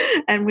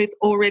 and with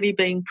already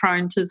being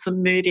prone to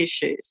some mood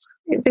issues.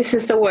 This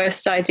is the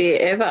worst idea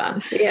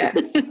ever. Yeah,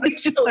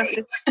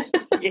 literally.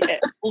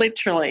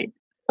 Literally.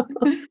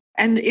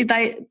 And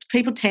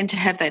people tend to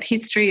have that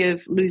history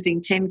of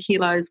losing 10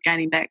 kilos,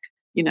 gaining back,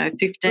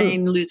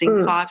 15,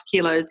 losing 5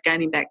 kilos,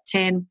 gaining back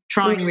 10,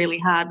 trying really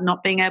hard,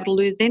 not being able to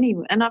lose any.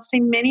 And I've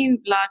seen many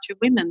larger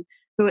women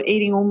who are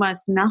eating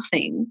almost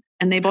nothing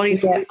and their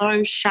bodies are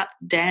so shut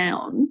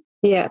down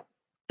that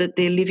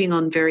they're living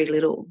on very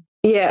little.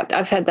 Yeah,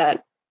 I've had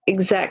that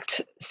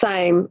exact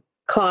same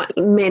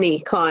many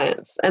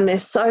clients, and they're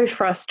so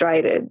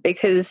frustrated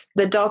because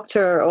the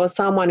doctor or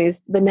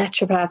the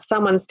naturopath,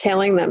 someone's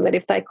telling them that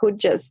if they could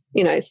just,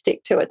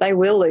 stick to it, they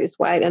will lose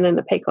weight and then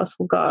the PCOS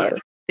will go. Yeah,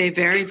 they're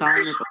very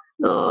vulnerable.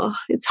 Oh,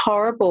 it's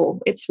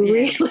horrible. It's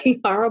really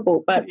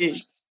horrible. But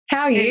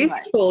how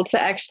useful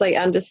to actually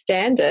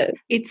understand it.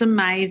 It's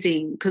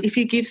amazing because if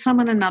you give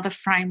someone another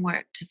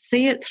framework to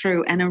see it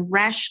through and a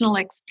rational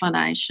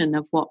explanation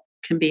of what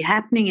can be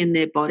happening in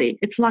their body,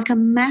 it's like a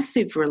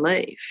massive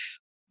relief.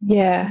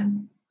 Yeah.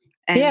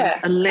 And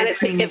a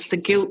lessening of the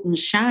guilt and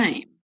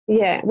shame.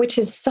 Yeah, which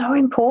is so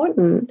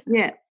important.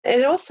 Yeah.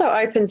 It also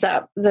opens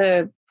up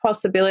the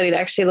possibility to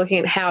actually looking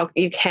at how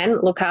you can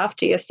look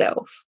after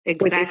yourself with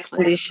this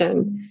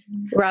condition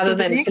rather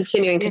than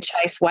continuing to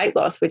chase weight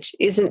loss, which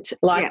isn't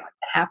likely to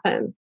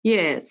happen.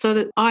 Yeah, so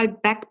that I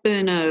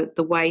backburner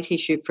the weight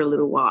issue for a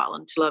little while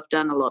until I've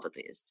done a lot of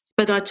this.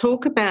 But I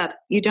talk about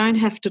you don't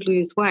have to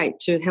lose weight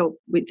to help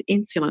with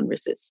insulin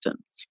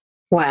resistance.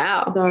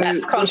 Wow, so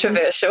that's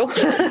controversial.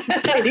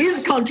 It is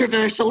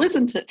controversial,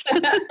 isn't it?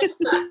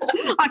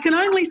 I can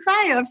only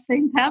say I've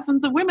seen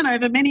thousands of women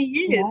over many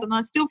years and I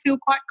still feel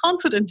quite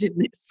confident in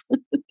this.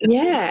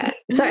 Yeah.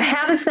 So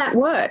how does that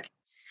work?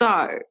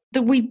 So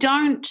we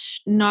don't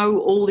know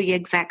all the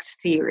exact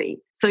theory.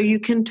 So you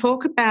can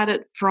talk about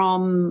it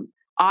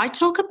I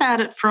talk about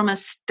it from a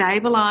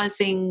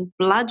stabilising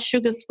blood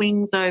sugar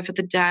swings over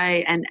the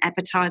day and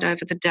appetite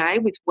over the day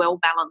with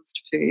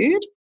well-balanced food.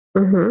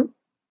 Mm-hmm.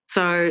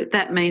 So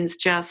that means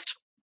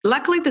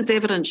luckily there's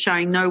evidence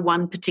showing no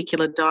one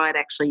particular diet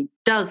actually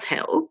does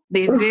help.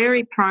 They're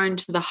very prone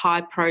to the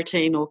high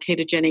protein or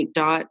ketogenic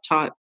diet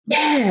type.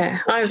 Yeah,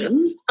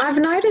 I've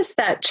noticed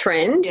that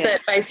trend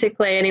that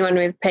basically anyone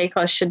with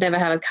PCOS should never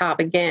have a carb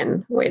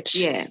again, which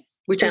is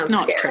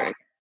not true.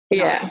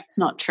 Yeah. No, it's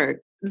not true.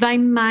 They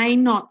may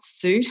not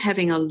suit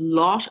having a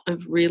lot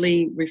of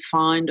really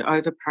refined,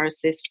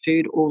 over-processed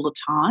food all the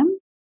time.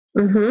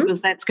 Mm-hmm.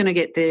 Because that's going to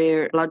get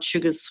their blood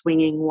sugars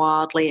swinging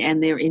wildly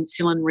and their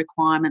insulin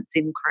requirements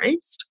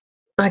increased.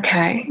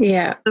 Okay,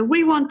 yeah. So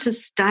we want to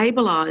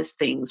stabilise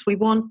things. We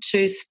want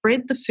to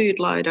spread the food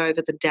load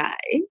over the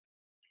day.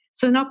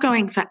 So not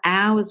going for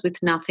hours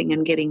with nothing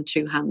and getting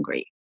too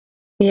hungry.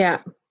 Yeah.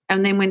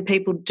 And then when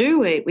people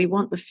do eat, we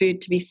want the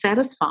food to be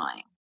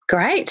satisfying.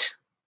 Great.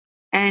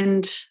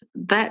 And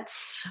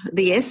that's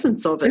the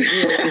essence of it,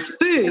 really, with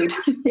food.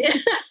 Yeah.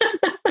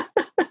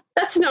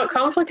 That's not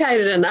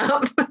complicated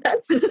enough.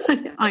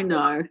 I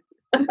know.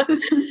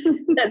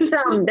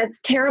 That's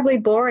terribly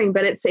boring,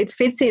 but it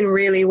fits in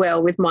really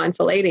well with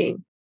mindful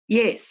eating.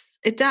 Yes,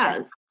 it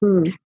does.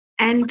 Mm.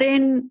 And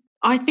then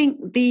I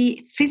think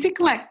the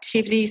physical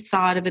activity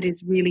side of it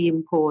is really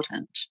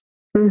important.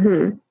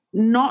 Mm-hmm.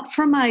 Not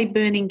from a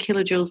burning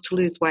kilojoules to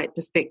lose weight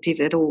perspective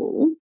at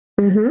all,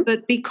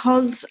 but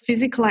because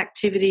physical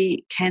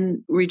activity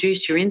can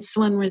reduce your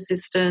insulin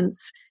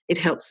resistance, it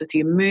helps with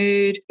your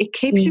mood, it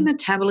keeps your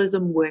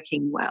metabolism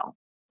working well.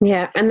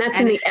 Yeah, and that's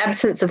in the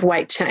absence of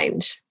weight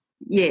change.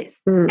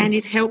 Yes, and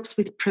it helps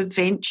with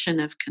prevention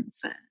of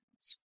concerns.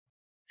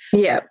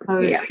 Yeah. So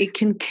it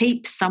can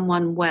keep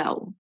someone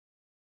well.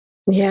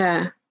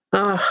 Yeah.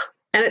 Oh,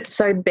 and it's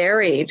so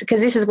buried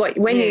because this is what,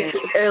 when you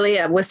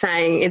earlier were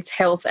saying it's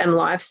health and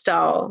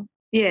lifestyle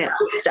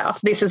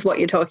stuff, this is what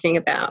you're talking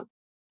about.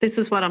 This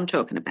is what I'm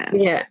talking about.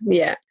 Yeah,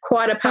 yeah.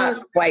 Quite apart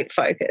from weight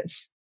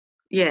focus.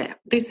 Yeah.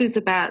 This is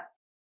about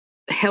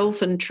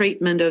health and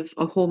treatment of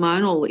a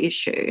hormonal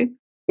issue.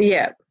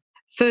 Yeah.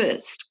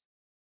 First.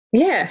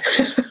 Yeah.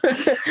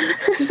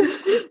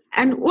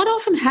 And what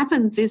often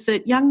happens is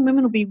that young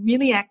women will be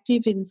really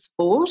active in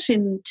sport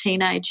in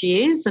teenage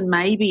years and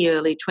maybe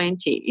early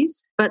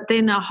 20s, but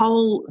then a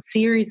whole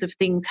series of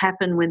things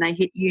happen when they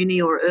hit uni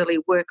or early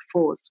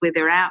workforce where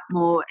they're out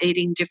more,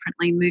 eating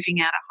differently,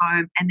 moving out of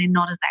home, and they're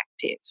not as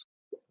active.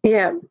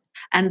 Yeah.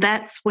 And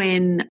that's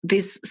when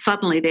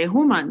suddenly their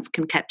hormones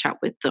can catch up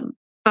with them.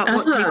 But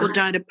what people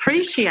don't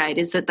appreciate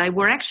is that they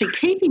were actually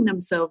keeping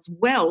themselves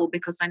well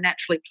because they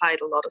naturally played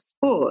a lot of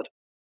sport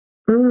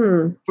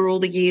for all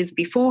the years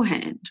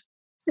beforehand.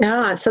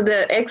 So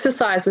the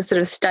exercise was sort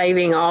of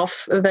staving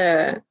off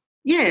the...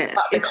 Yeah,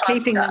 it's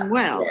keeping them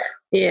well.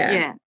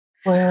 Yeah.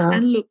 Wow.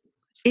 And look,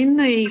 in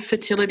the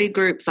fertility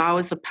groups I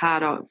was a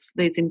part of,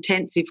 these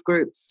intensive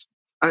groups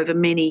over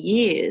many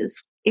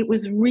years, it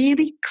was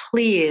really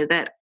clear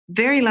that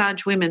very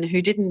large women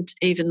who didn't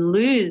even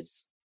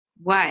lose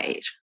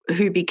weight,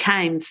 who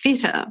became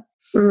fitter,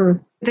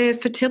 their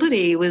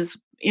fertility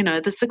was,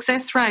 the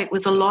success rate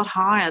was a lot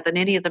higher than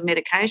any of the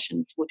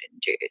medications would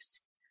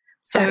induce.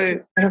 So that's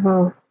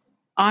incredible.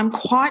 I'm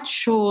quite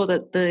sure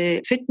that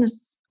the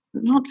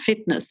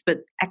but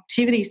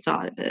activity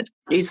side of it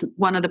is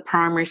one of the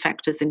primary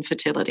factors in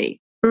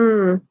fertility.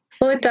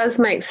 Well, it does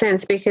make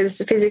sense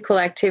because physical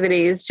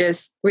activity is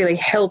just really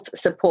health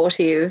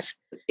supportive.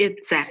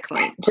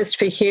 Exactly. Just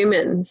for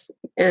humans.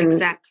 And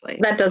exactly.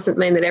 That doesn't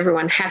mean that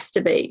everyone has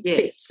to be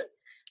fit.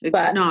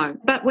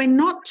 But we're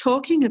not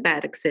talking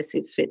about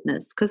excessive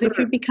fitness because if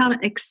you become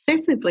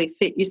excessively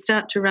fit, you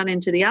start to run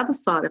into the other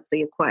side of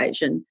the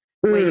equation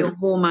where your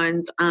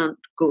hormones aren't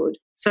good.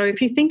 So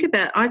if you think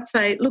about,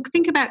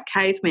 think about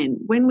cavemen.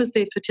 When was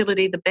their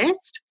fertility the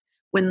best?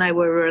 When they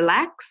were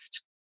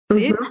relaxed,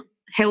 fit,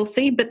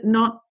 healthy, but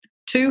not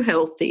too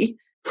healthy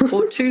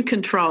or too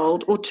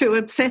controlled or too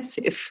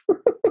obsessive.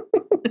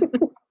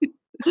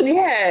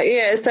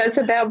 Yeah. So it's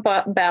about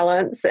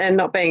balance and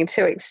not being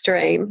too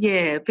extreme.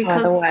 Yeah,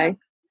 because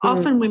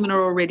often women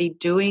are already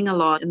doing a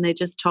lot and they're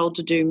just told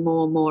to do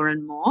more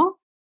and more.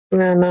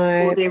 No,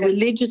 no. Or they're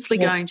religiously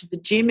going to the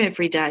gym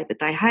every day, but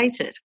they hate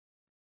it.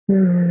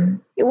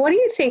 What do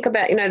you think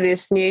about,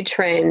 this new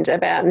trend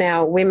about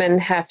now women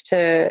have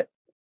to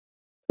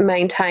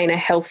maintain a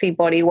healthy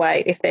body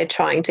weight if they're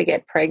trying to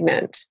get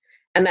pregnant?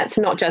 And that's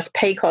not just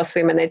PCOS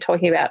women, they're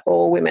talking about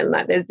all women.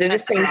 Like there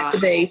just seems to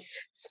be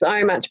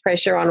so much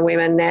pressure on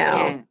women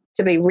now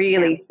to be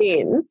really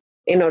thin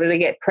in order to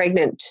get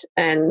pregnant.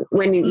 And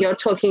when you're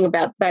talking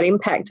about that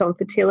impact on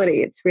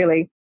fertility, it's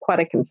really quite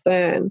a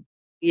concern.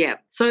 Yeah.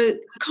 So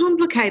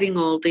complicating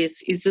all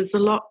this is there's a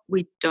lot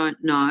we don't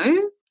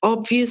know.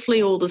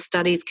 Obviously, all the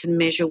studies can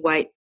measure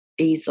weight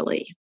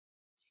easily.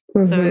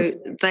 So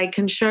they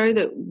can show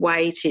that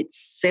weight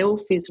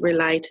itself is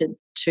related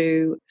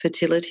to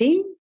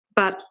fertility.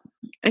 But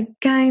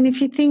again,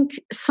 if you think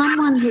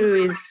someone who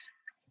is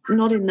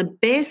not in the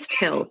best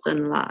health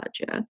and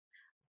larger,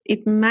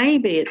 it may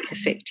be it's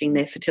affecting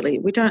their fertility.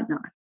 We don't know.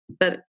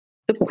 But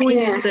the point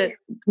is that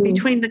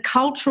between the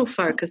cultural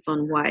focus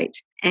on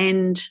weight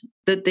and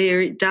that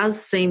there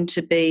does seem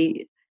to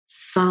be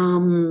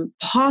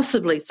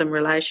possibly some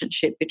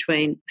relationship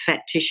between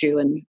fat tissue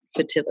and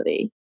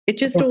fertility, it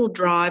just all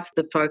drives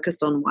the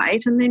focus on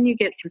weight, and then you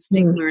get the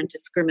stigma and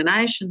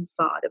discrimination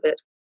side of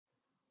it,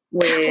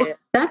 where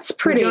that's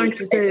pretty. You don't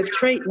deserve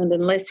treatment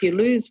unless you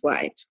lose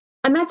weight.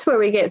 And that's where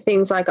we get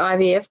things like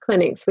IVF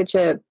clinics, which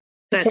are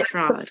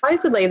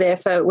supposedly there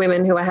for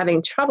women who are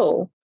having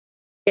trouble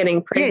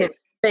getting pregnant,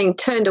 being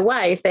turned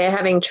away if they're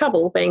having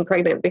trouble being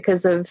pregnant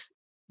because of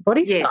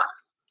body size.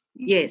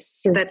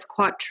 Yes, that's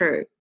quite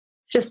true.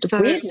 Just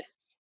weirdness.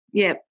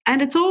 Yeah,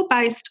 and it's all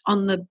based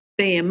on the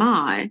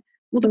BMI.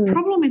 Well, the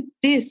problem with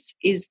this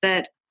is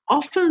that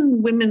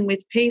often women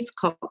with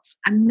PCOS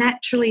are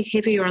naturally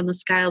heavier on the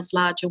scales,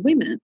 larger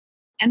women,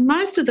 and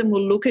most of them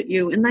will look at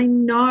you and they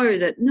know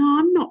that, no,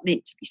 I'm not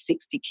meant to be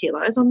 60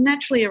 kilos. I'm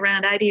naturally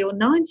around 80 or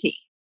 90.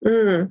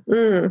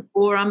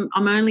 Or I'm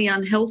only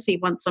unhealthy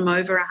once I'm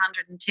over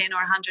 110 or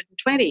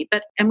 120.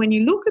 And when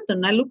you look at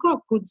them, they look like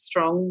good,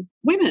 strong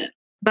women.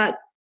 But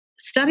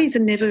studies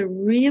are never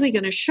really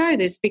going to show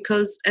this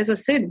because, as I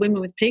said, women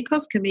with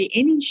PCOS can be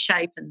any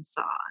shape and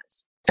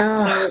size.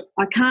 So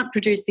I can't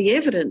produce the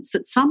evidence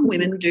that some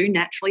women do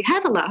naturally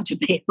have a larger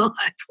BMI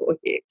for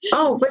you.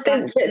 But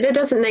there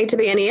doesn't need to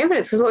be any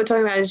evidence because what we're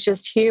talking about is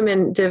just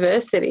human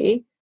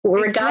diversity,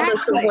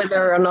 regardless of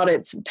whether or not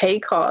it's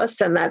PCOS,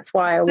 and that's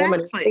why a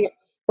woman is bigger.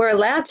 We're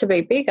allowed to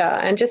be bigger,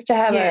 and just to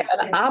have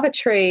an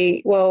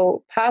arbitrary,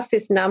 past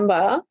this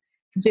number,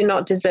 do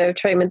not deserve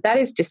treatment, that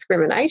is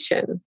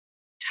discrimination.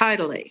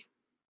 Totally.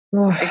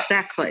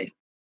 Exactly.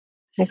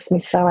 Makes me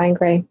so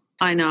angry.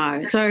 I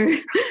know. So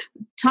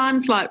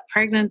times like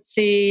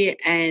pregnancy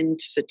and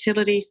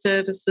fertility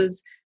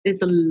services,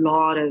 there's a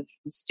lot of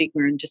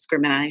stigma and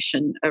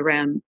discrimination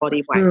around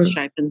body weight,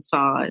 shape and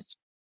size.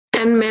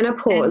 And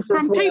menopause and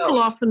from people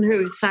often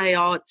who say,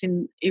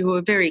 who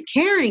are very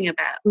caring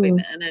about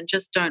women and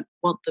just don't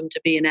want them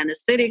to be an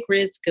anaesthetic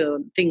risk or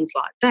things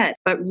like that.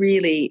 But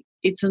really,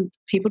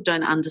 people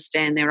don't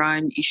understand their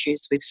own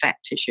issues with fat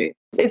tissue.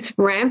 It's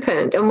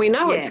rampant, and we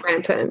know it's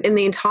rampant in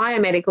the entire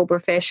medical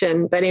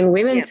profession, but in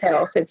women's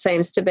health it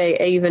seems to be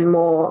even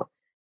more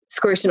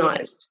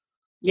scrutinised.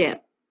 Yeah.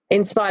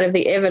 In spite of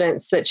the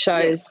evidence that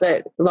shows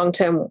that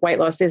long-term weight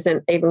loss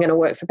isn't even going to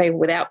work for people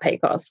without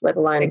PCOS, let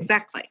alone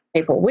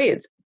people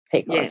with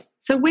PCOS. Yeah.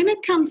 So when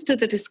it comes to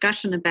the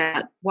discussion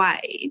about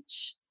weight,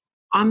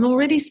 I'm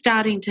already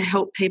starting to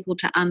help people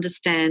to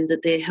understand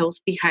that their health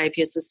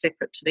behaviours are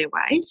separate to their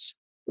weight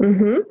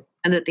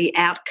and that the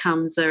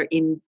outcomes are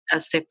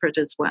separate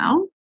as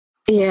well.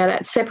 Yeah,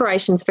 that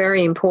separation's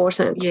very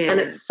important and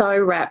it's so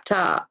wrapped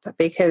up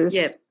because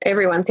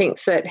everyone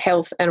thinks that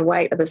health and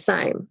weight are the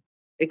same.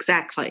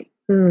 Exactly.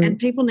 And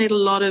people need a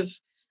lot of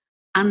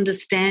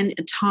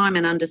time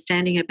and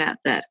understanding about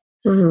that.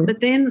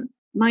 But then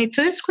my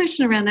first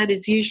question around that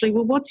is usually,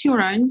 well, what's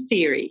your own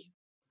theory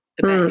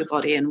about your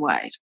body and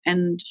weight?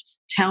 And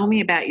tell me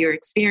about your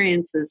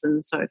experiences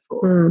and so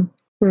forth.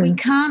 We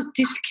can't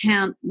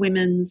discount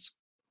women's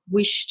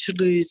wish to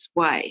lose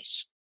weight.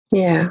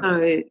 Yeah.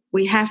 So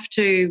we have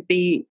to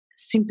be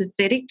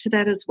sympathetic to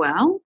that as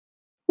well.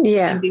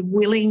 Yeah. And be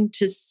willing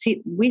to sit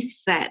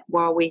with that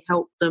while we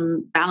help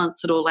them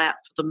balance it all out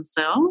for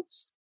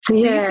themselves. So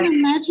you can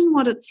imagine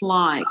what it's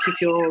like if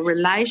your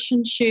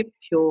relationship,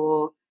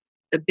 your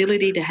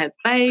ability to have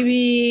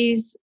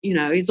babies,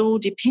 is all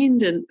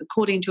dependent,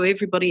 according to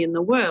everybody in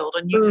the world,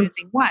 on you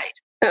losing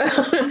weight.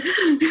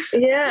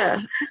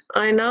 Yeah,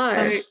 I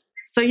know.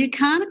 So you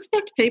can't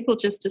expect people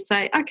just to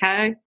say,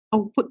 okay,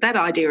 I'll put that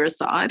idea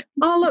aside.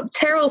 Oh, look,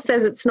 Terrell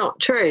says it's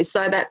not true,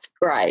 so that's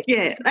great.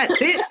 Yeah,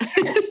 that's it.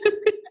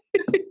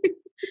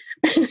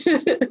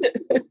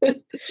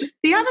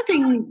 The other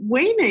thing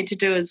we need to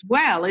do as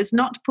well is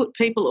not to put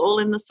people all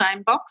in the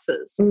same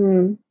boxes.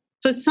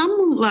 So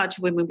some large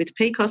women with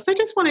PCOS, they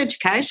just want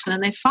education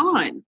and they're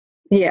fine.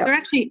 Yeah. They're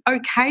actually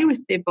okay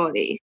with their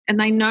body and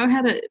they know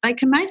they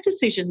can make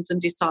decisions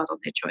and decide on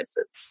their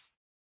choices.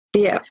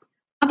 Yeah.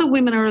 Other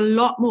women are a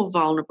lot more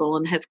vulnerable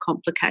and have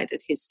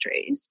complicated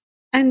histories.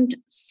 And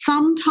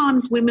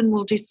sometimes women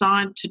will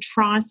decide to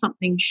try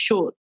something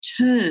short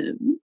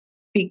term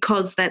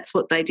because that's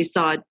what they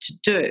decide to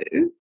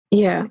do.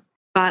 Yeah.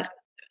 But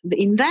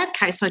in that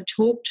case, I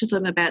talk to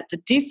them about the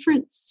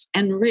difference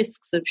and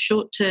risks of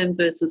short term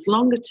versus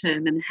longer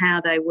term and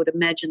how they would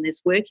imagine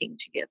this working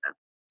together.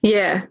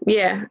 Yeah,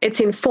 yeah. It's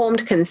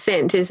informed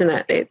consent, isn't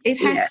it? It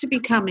has to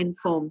become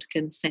informed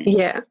consent.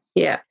 Yeah,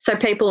 yeah. So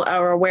people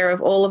are aware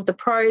of all of the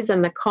pros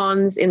and the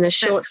cons in the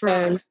short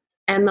term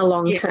and the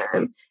long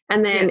term.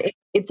 And then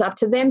it's up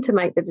to them to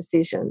make the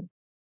decision.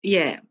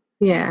 Yeah.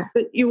 Yeah.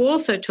 But you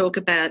also talk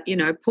about,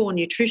 poor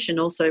nutrition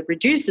also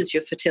reduces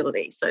your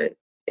fertility. So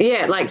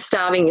yeah, like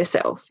starving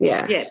yourself.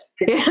 Yeah. Yeah.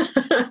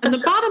 And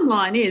the bottom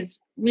line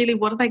is, really,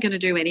 what are they going to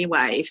do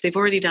anyway if they've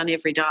already done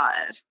every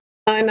diet?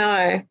 I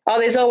know. Oh,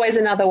 there's always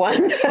another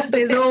one.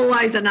 There's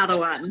always another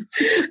one.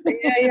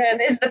 Yeah.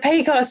 There's the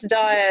PCOS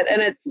diet,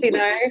 and it's,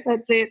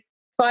 that's it.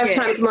 5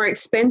 times more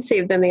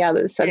expensive than the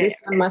others. So this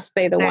one must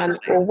be the one that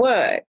will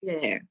work.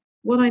 Yeah.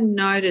 What I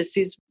notice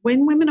is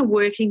when women are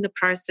working the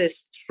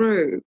process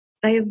through,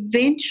 they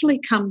eventually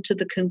come to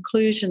the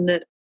conclusion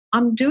that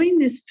I'm doing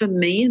this for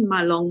me and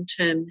my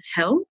long-term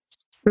health.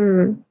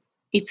 Mm.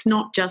 It's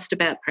not just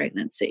about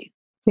pregnancy.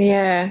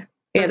 Yeah.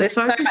 Yeah, there's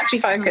so much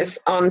focus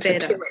on better.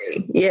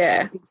 fertility.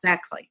 Yeah.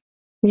 Exactly.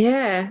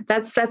 Yeah,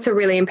 that's a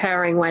really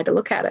empowering way to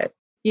look at it.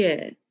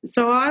 Yeah.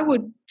 So I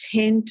would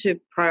tend to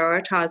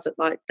prioritise it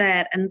like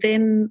that, and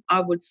then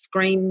I would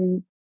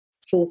screen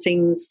for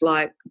things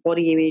like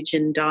body image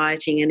and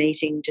dieting and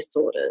eating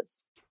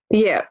disorders.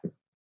 Yeah,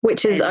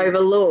 which is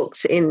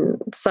overlooked in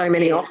so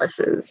many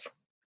offices.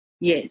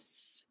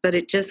 Yes, but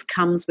it just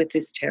comes with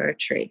this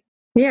territory.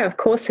 Yeah, of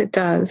course it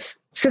does.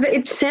 So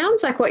it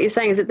sounds like what you're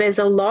saying is that there's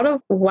a lot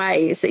of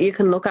ways that you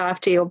can look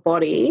after your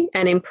body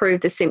and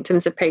improve the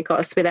symptoms of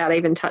PCOS without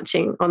even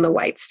touching on the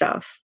weight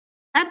stuff.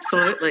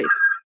 Absolutely.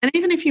 And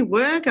even if you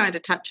were going to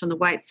touch on the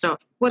weight stuff,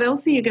 what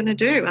else are you going to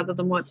do other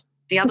than what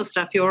the other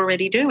stuff you're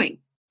already doing?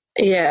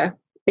 Yeah,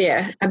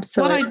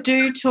 absolutely. What I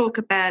do talk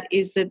about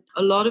is that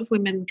a lot of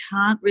women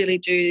can't really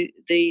do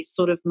the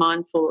sort of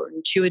mindful or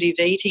intuitive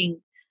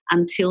eating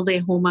until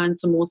their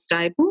hormones are more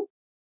stable.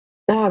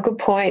 Oh, good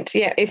point.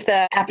 Yeah, if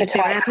their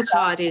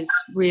appetite is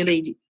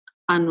really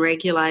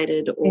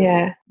unregulated,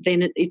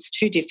 then it's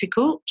too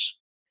difficult.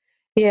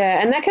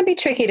 Yeah, and that can be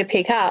tricky to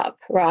pick up,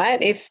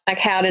 right? If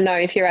how to know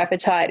if your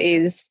appetite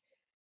is,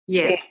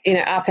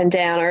 up and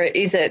down, or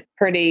is it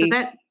pretty?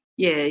 So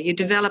you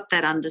develop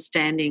that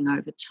understanding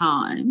over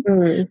time.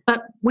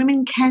 But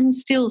women can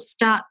still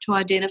start to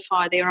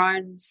identify their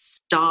own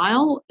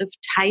style of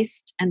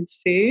taste and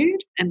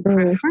food and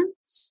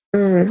preference.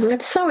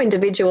 It's so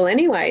individual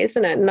anyway,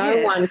 isn't it?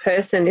 No one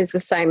person is the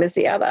same as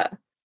the other.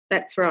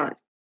 That's right.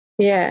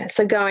 Yeah,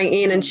 so going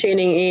in and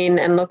tuning in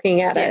and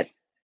looking at it.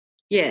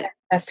 Yeah.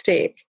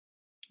 Fantastic.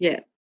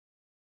 Yeah.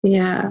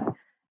 Yeah.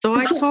 So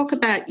I talk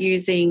about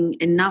using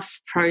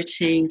enough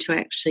protein to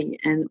actually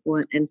and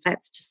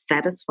fats to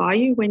satisfy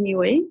you when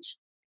you eat.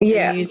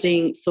 Yeah. And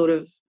using sort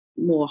of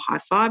more high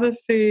fibre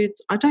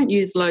foods. I don't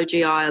use low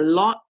GI a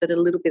lot, but a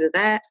little bit of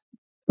that.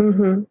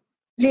 Mm-hmm.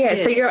 Yeah,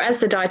 so you're, as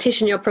the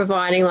dietitian, you're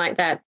providing like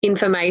that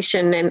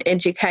information and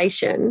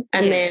education,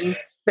 and then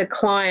the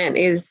client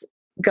is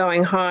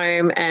going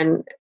home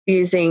and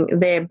using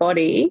their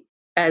body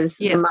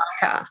as a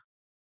marker.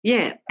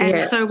 Yeah,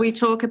 and so we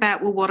talk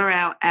about, well, what are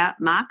our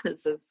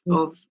markers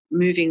of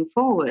moving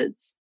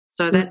forwards?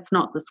 So that's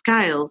not the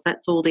scales,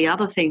 that's all the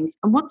other things.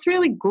 And what's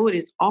really good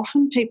is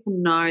often people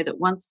know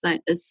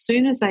that as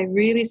soon as they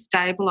really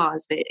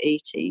stabilise their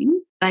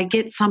eating, they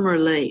get some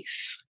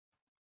relief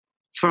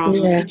from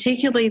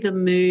particularly the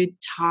mood,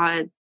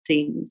 tired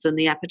things and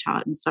the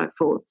appetite and so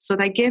forth. So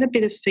they get a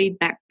bit of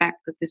feedback back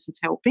that this is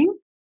helping.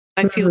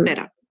 They feel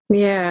better.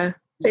 Yeah.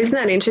 Isn't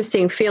that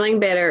interesting? Feeling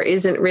better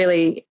isn't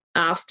really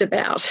asked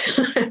about.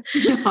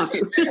 No.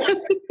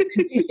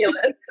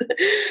 Ridiculous.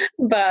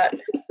 But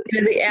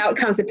the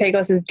outcomes of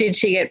PCOS is, did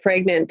she get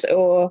pregnant,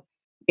 or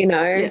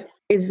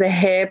is the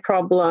hair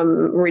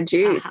problem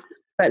reduced,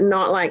 but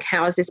not like,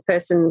 how is this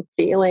person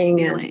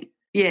feeling?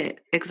 Yeah,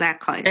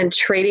 exactly. And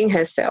treating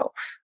herself.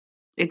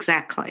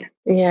 Exactly.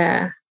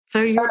 Yeah. So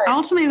you're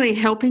ultimately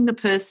helping the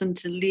person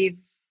to live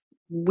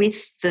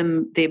with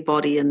their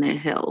body and their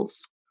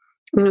health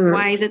in a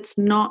way that's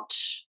not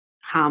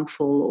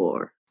harmful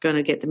or going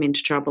to get them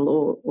into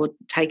trouble or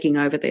taking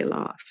over their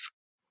life.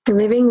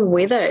 Living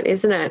with it,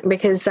 isn't it?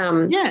 Because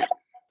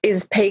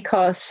is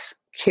PCOS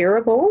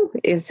curable?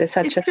 Is there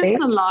such a thing? It's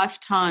just a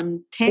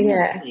lifetime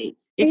tendency.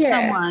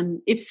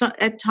 If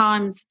at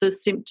times the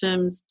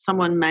symptoms,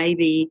 someone may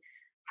be,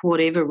 for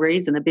whatever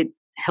reason, a bit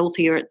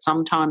healthier at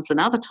some times than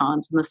other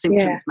times, and the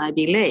symptoms may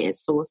be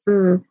less, or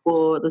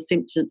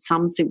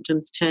some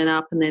symptoms turn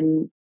up and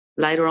then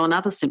later on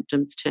other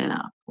symptoms turn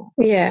up.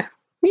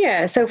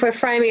 Yeah, so if we're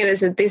framing it as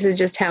that this is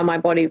just how my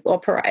body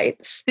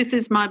operates. This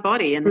is my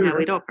body and how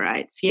it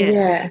operates,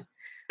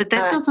 But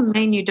that doesn't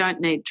mean you don't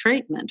need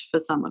treatment for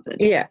some of it.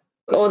 Yeah,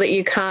 or that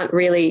you can't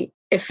really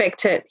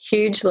affect it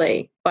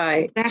hugely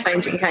by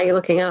changing how you're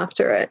looking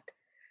after it.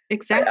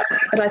 exactly.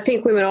 But I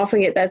think women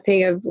often get that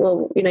thing of,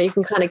 well, you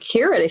can kind of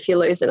cure it if you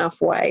lose enough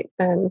weight.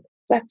 And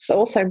that's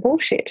also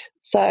bullshit.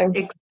 So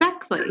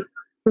Exactly.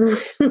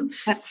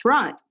 That's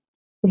right.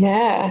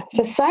 Yeah.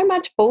 So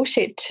much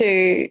bullshit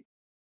to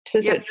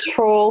sort of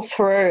trawl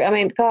through. I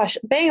mean, gosh,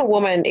 being a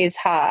woman is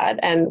hard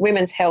and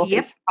women's health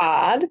is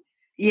hard.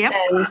 Yep.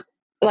 And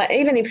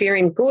even if you're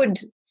in good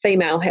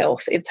female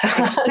health, it's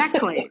hard.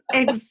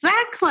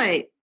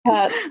 Exactly.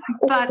 But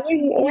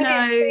when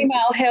your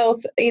female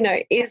health,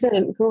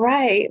 isn't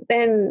great,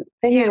 then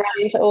you run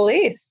into all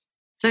this.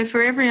 So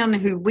for everyone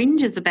who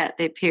whinges about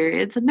their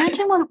periods,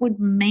 imagine what it would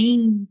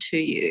mean to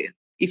you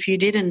if you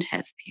didn't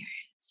have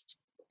periods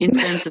in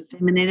terms of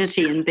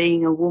femininity and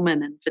being a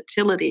woman and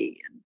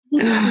fertility.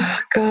 Oh,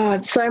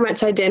 God, so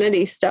much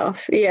identity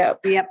stuff.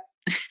 Yep.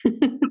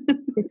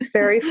 It's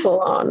very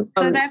full on.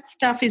 So that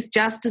stuff is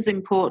just as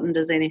important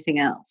as anything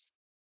else.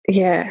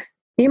 Yeah.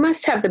 You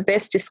must have the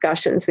best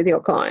discussions with your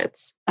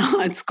clients.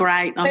 Oh, it's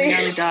great. I'm the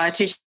only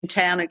dietitian in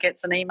town who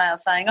gets an email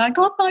saying, I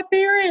got my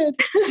period.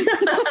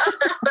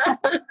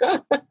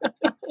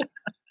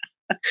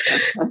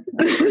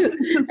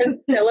 And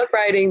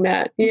celebrating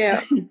that,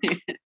 yeah.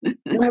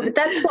 But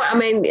that's what,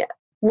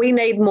 we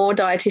need more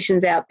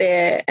dietitians out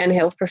there and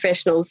health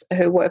professionals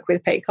who work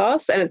with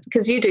PCOS, and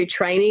because you do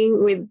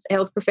training with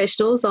health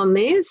professionals on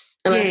this.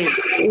 And Yes.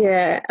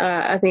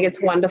 I think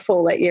it's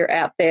wonderful that you're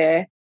out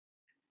there.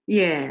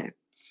 Yeah.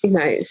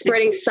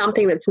 Spreading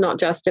something that's not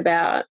just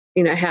about,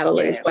 how to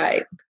lose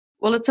weight.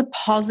 Well, it's a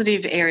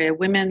positive area.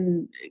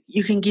 Women,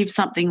 you can give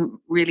something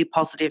really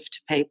positive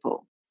to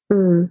people.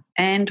 Mm.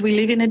 And we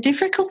live in a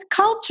difficult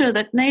culture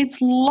that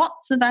needs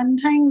lots of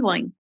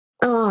untangling.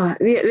 Oh,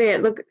 yeah,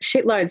 look,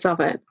 shitloads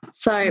of it.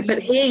 So, but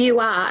here you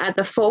are at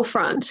the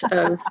forefront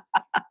of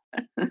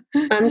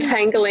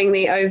untangling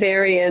the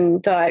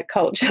ovarian diet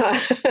culture.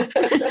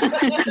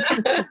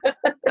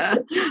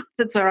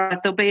 That's all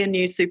right. There'll be a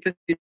new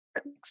superfood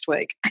next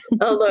week.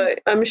 Although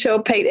I'm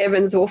sure Pete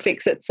Evans will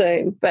fix it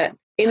soon. But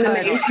in the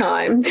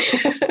meantime,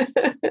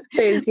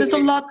 there's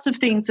lots of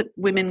things that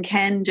women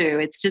can do.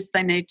 It's just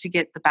they need to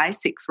get the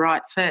basics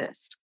right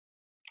first.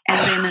 And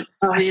then it's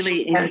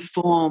really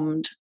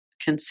informed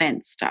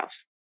consent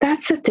stuff.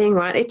 That's the thing,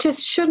 right? It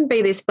just shouldn't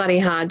be this bloody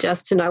hard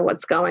just to know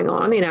what's going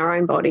on in our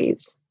own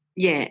bodies.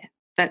 Yeah,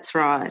 that's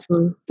right.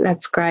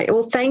 That's great.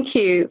 Well, thank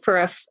you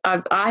for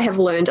I have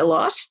learned a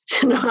lot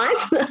tonight.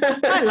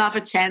 I love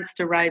a chance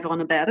to rave on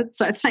about it,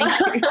 so thank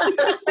you.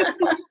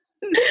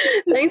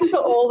 Thanks for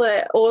all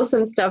the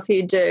awesome stuff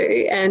you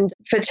do and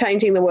for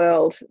changing the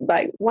world,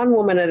 like one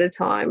woman at a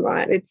time,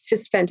 right? It's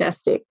just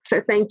fantastic. So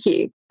thank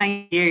you.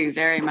 Thank you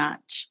very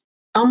much.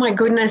 Oh my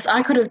goodness,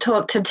 I could have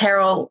talked to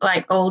Terrell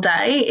all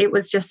day. It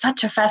was just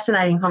such a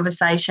fascinating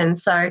conversation.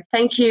 So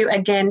thank you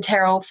again,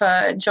 Terrell,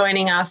 for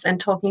joining us and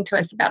talking to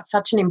us about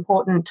such an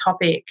important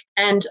topic.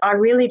 And I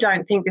really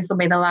don't think this will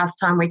be the last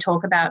time we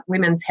talk about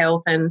women's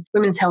health and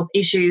women's health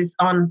issues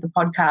on the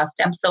podcast.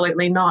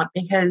 Absolutely not,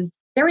 because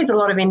there is a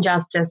lot of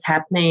injustice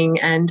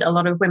happening and a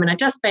lot of women are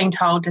just being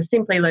told to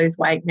simply lose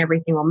weight and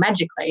everything will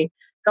magically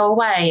go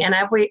away. And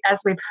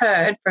as we've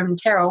heard from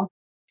Terrell,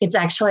 it's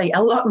actually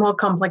a lot more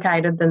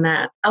complicated than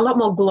that, a lot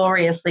more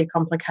gloriously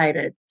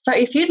complicated. So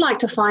if you'd like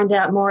to find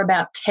out more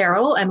about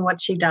Terrell and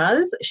what she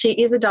does, she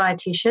is a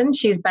dietitian.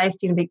 She's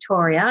based in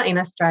Victoria in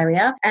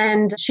Australia,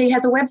 and she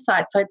has a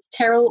website. So it's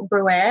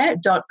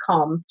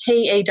terrellbruere.com,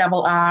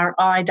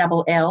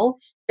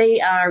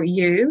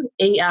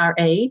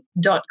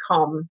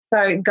 TERRILLBRUERE.com.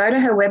 So go to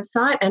her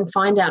website and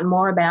find out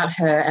more about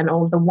her and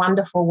all of the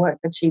wonderful work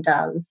that she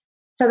does.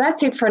 So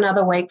that's it for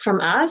another week from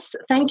us.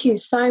 Thank you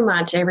so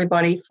much,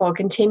 everybody, for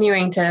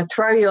continuing to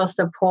throw your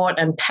support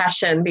and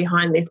passion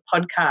behind this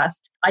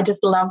podcast. I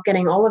just love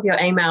getting all of your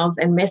emails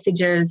and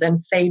messages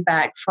and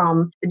feedback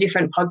from the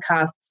different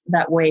podcasts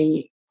that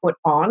we put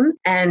on.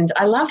 And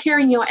I love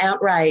hearing your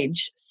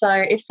outrage. So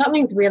if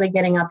something's really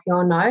getting up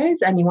your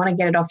nose and you want to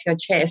get it off your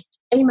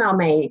chest, email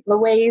me,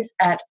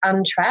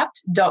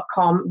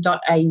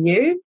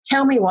 louise@untrapped.com.au.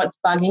 Tell me what's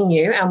bugging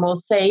you and we'll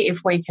see if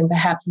we can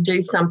perhaps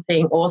do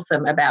something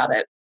awesome about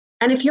it.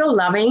 And if you're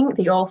loving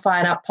the All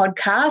Fired Up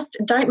podcast,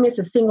 don't miss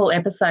a single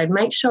episode.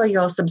 Make sure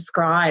you're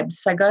subscribed.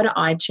 So go to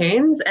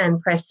iTunes and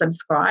press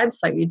subscribe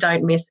so you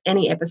don't miss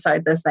any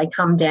episodes as they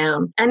come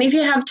down. And if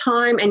you have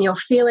time and you're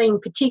feeling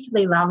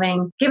particularly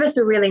loving, give us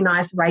a really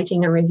nice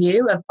rating and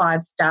review of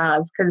 5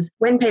 stars, because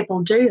when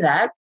people do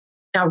that,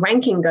 our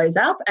ranking goes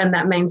up and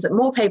that means that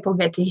more people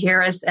get to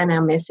hear us and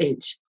our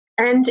message.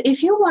 And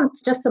if you want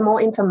just some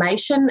more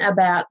information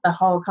about the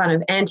whole kind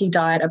of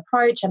anti-diet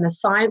approach and the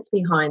science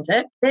behind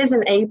it, there's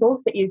an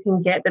ebook that you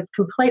can get that's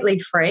completely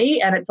free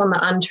and it's on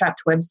the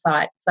Untrapped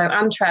website, so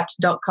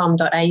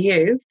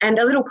untrapped.com.au, and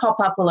a little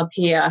pop-up will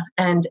appear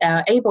and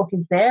our ebook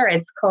is there.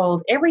 It's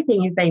called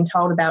Everything You've Been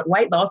Told About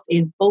Weight Loss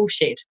is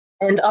Bullshit.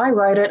 And I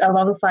wrote it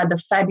alongside the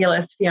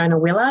fabulous Fiona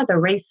Willer, the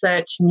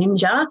research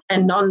ninja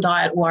and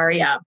non-diet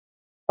warrior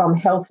from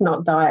Health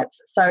Not Diets.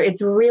 So it's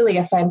really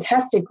a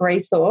fantastic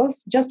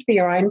resource just for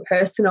your own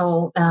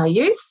personal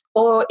use.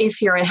 Or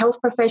if you're a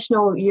health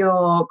professional,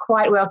 you're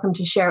quite welcome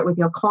to share it with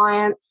your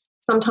clients.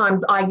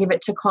 Sometimes I give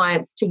it to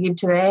clients to give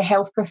to their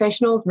health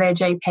professionals, their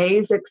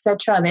GPs,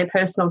 etc., their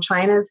personal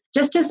trainers,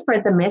 just to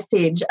spread the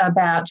message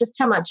about just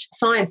how much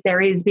science there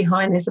is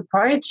behind this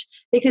approach,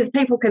 because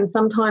people can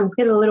sometimes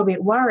get a little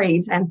bit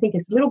worried and think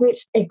it's a little bit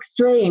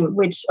extreme,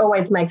 which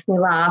always makes me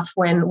laugh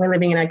when we're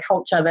living in a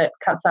culture that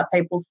cuts up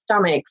people's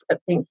stomachs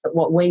but thinks that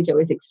what we do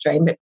is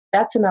extreme. But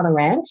that's another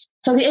rant.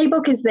 So the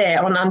ebook is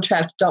there on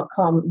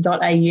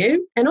untrapped.com.au,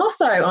 and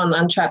also on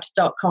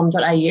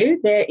untrapped.com.au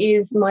there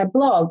is my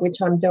blog, which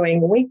I'm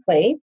doing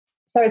weekly.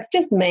 So it's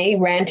just me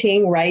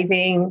ranting,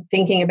 raving,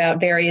 thinking about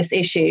various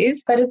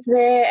issues, but it's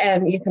there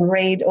and you can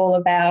read all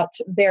about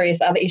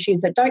various other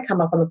issues that don't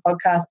come up on the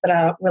podcast but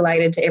are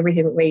related to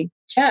everything that we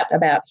chat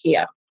about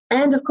here.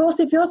 And of course,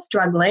 if you're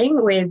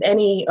struggling with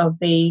any of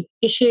the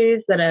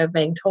issues that are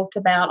being talked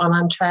about on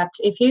Untrapped,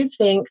 if you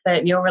think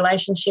that your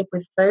relationship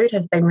with food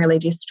has been really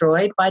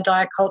destroyed by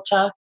diet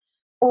culture,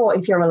 or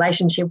if your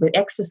relationship with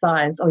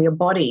exercise or your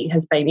body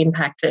has been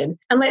impacted,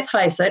 and let's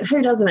face it,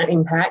 who doesn't it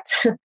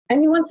impact?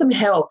 And you want some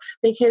help,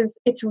 because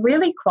it's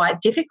really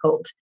quite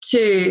difficult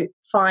to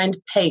find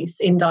peace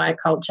in diet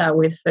culture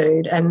with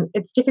food, and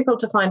it's difficult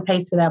to find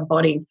peace with our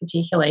bodies,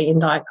 particularly in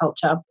diet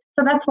culture.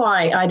 So that's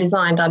why I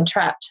designed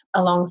Untrapped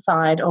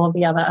alongside all of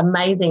the other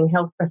amazing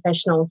health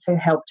professionals who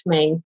helped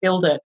me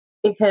build it,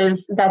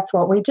 because that's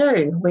what we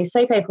do. We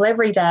see people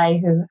every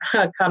day who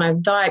are kind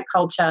of diet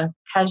culture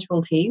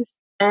casualties,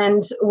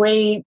 and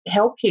we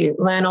help you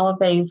learn all of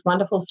these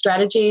wonderful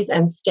strategies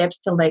and steps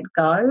to let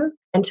go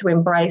and to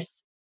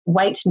embrace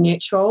weight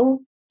neutral,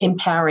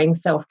 empowering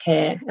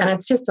self-care. And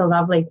it's just a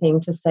lovely thing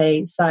to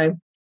see. So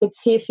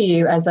it's here for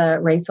you as a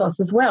resource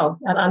as well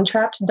at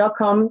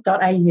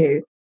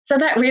untrapped.com.au. So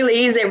that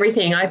really is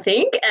everything, I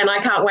think, and I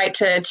can't wait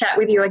to chat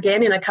with you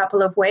again in a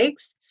couple of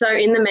weeks. So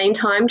in the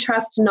meantime,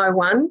 trust no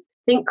one,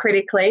 think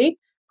critically,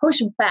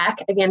 push back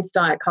against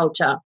diet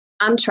culture,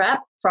 untrap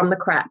from the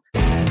crap.